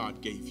knew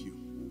God gave you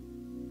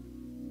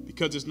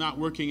because it's not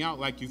working out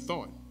like you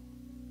thought.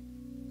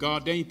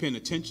 God, they ain't paying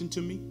attention to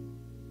me.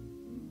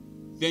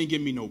 They ain't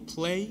giving me no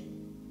play.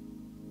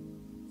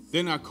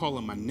 They're not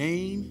calling my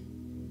name.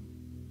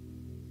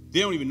 They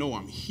don't even know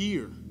I'm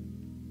here.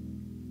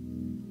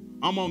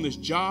 I'm on this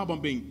job. I'm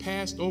being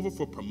passed over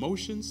for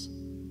promotions.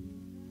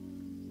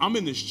 I'm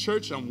in this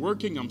church. I'm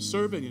working. I'm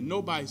serving, and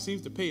nobody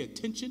seems to pay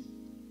attention.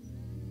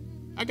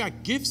 I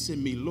got gifts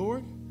in me,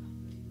 Lord.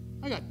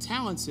 I got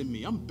talents in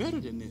me. I'm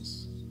better than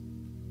this.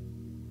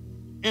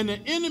 And the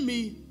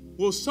enemy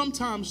will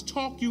sometimes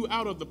talk you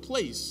out of the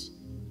place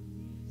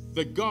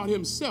that God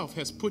himself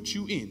has put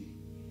you in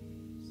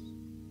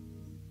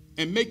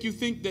and make you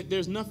think that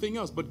there's nothing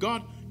else. But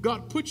God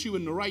put you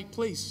in the right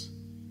place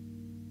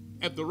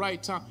at the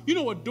right time. You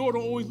know, a door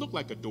don't always look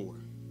like a door.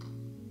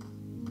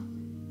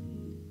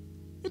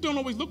 It don't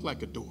always look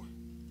like a door.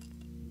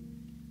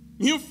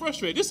 You're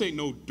frustrated. This ain't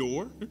no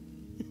door.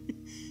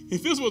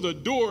 If this was a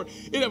door,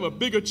 it'd have a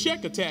bigger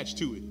check attached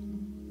to it.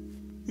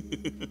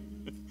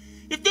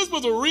 If this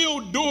was a real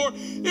door,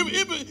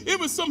 it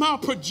would somehow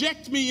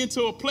project me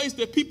into a place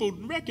that people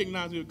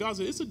recognize me. God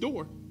said, it's a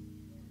door.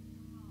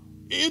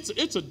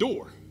 It's a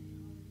door.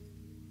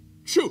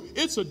 True,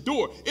 it's a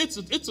door.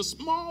 It's a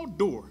small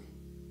door.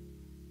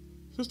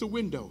 Just a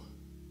window.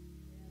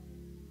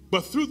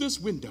 But through this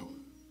window,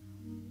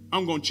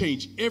 I'm going to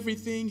change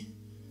everything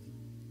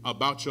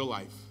about your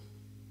life.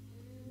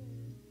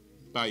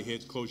 Bow your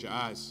heads, close your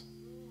eyes.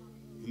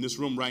 In this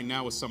room right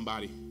now is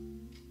somebody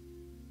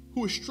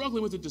who is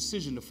struggling with the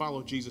decision to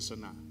follow Jesus or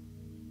not.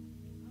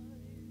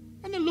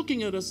 And they're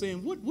looking at us saying,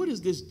 what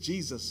is this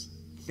Jesus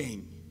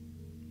thing?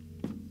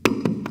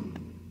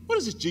 What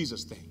is this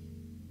Jesus thing?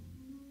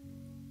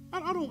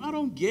 I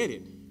don't get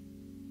it.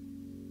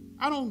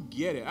 I don't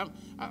get it.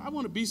 I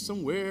want to be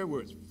somewhere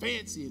where it's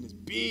fancy and it's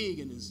big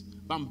and it's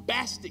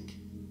bombastic.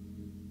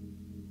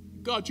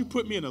 God, you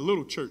put me in a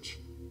little church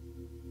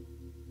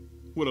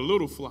with a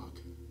little flock.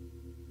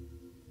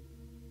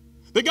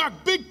 They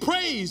got big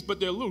praise, but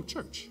they're a little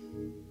church.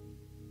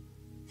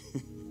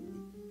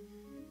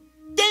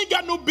 They ain't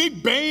got no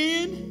big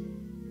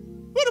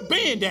band. Where the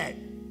band at?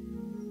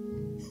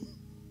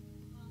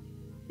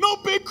 No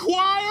big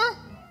choir.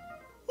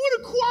 Where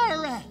the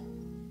choir at?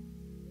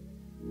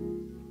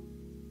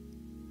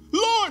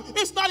 Lord,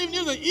 it's not even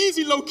in an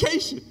easy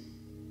location.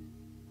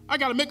 I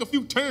got to make a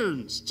few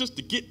turns just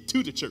to get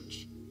to the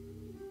church.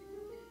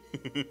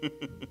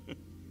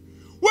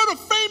 Where the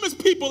famous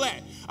people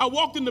at? I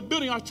walked in the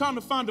building. I was trying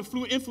to find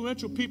the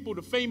influential people,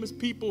 the famous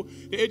people,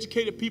 the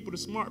educated people, the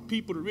smart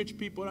people, the rich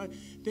people.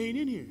 They ain't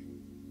in here.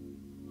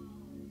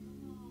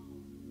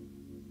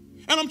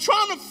 And I'm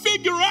trying to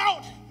figure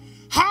out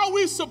how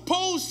we're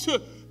supposed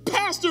to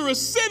pastor a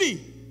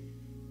city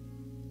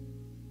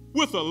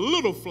with a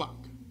little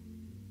flock.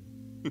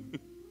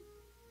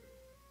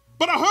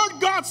 But I heard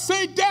God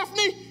say,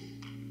 Daphne,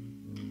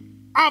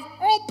 I've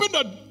opened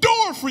a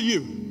door for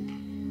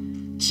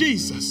you.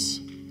 Jesus.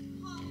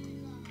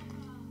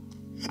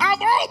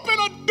 I've opened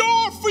a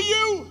door for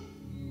you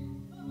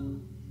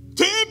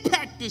to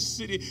impact this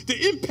city,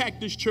 to impact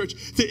this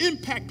church, to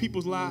impact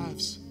people's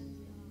lives.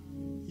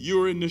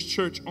 You're in this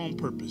church on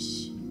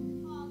purpose.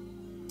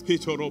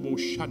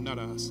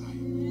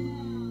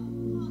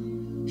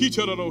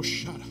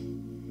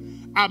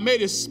 I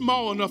made it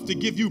small enough to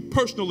give you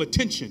personal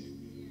attention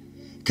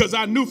because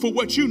I knew for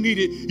what you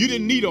needed, you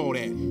didn't need all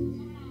that. You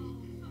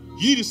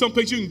needed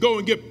someplace you can go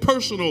and get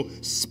personal,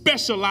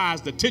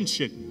 specialized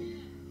attention.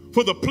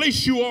 For the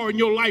place you are in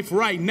your life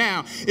right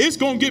now, it's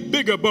going to get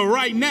bigger, but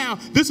right now,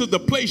 this is the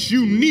place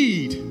you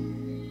need.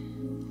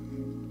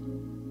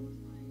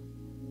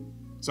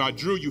 So I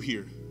drew you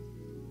here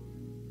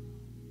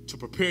to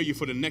prepare you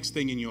for the next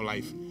thing in your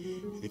life.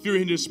 If you're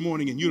in this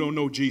morning and you don't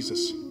know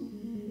Jesus,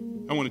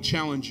 I want to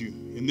challenge you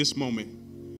in this moment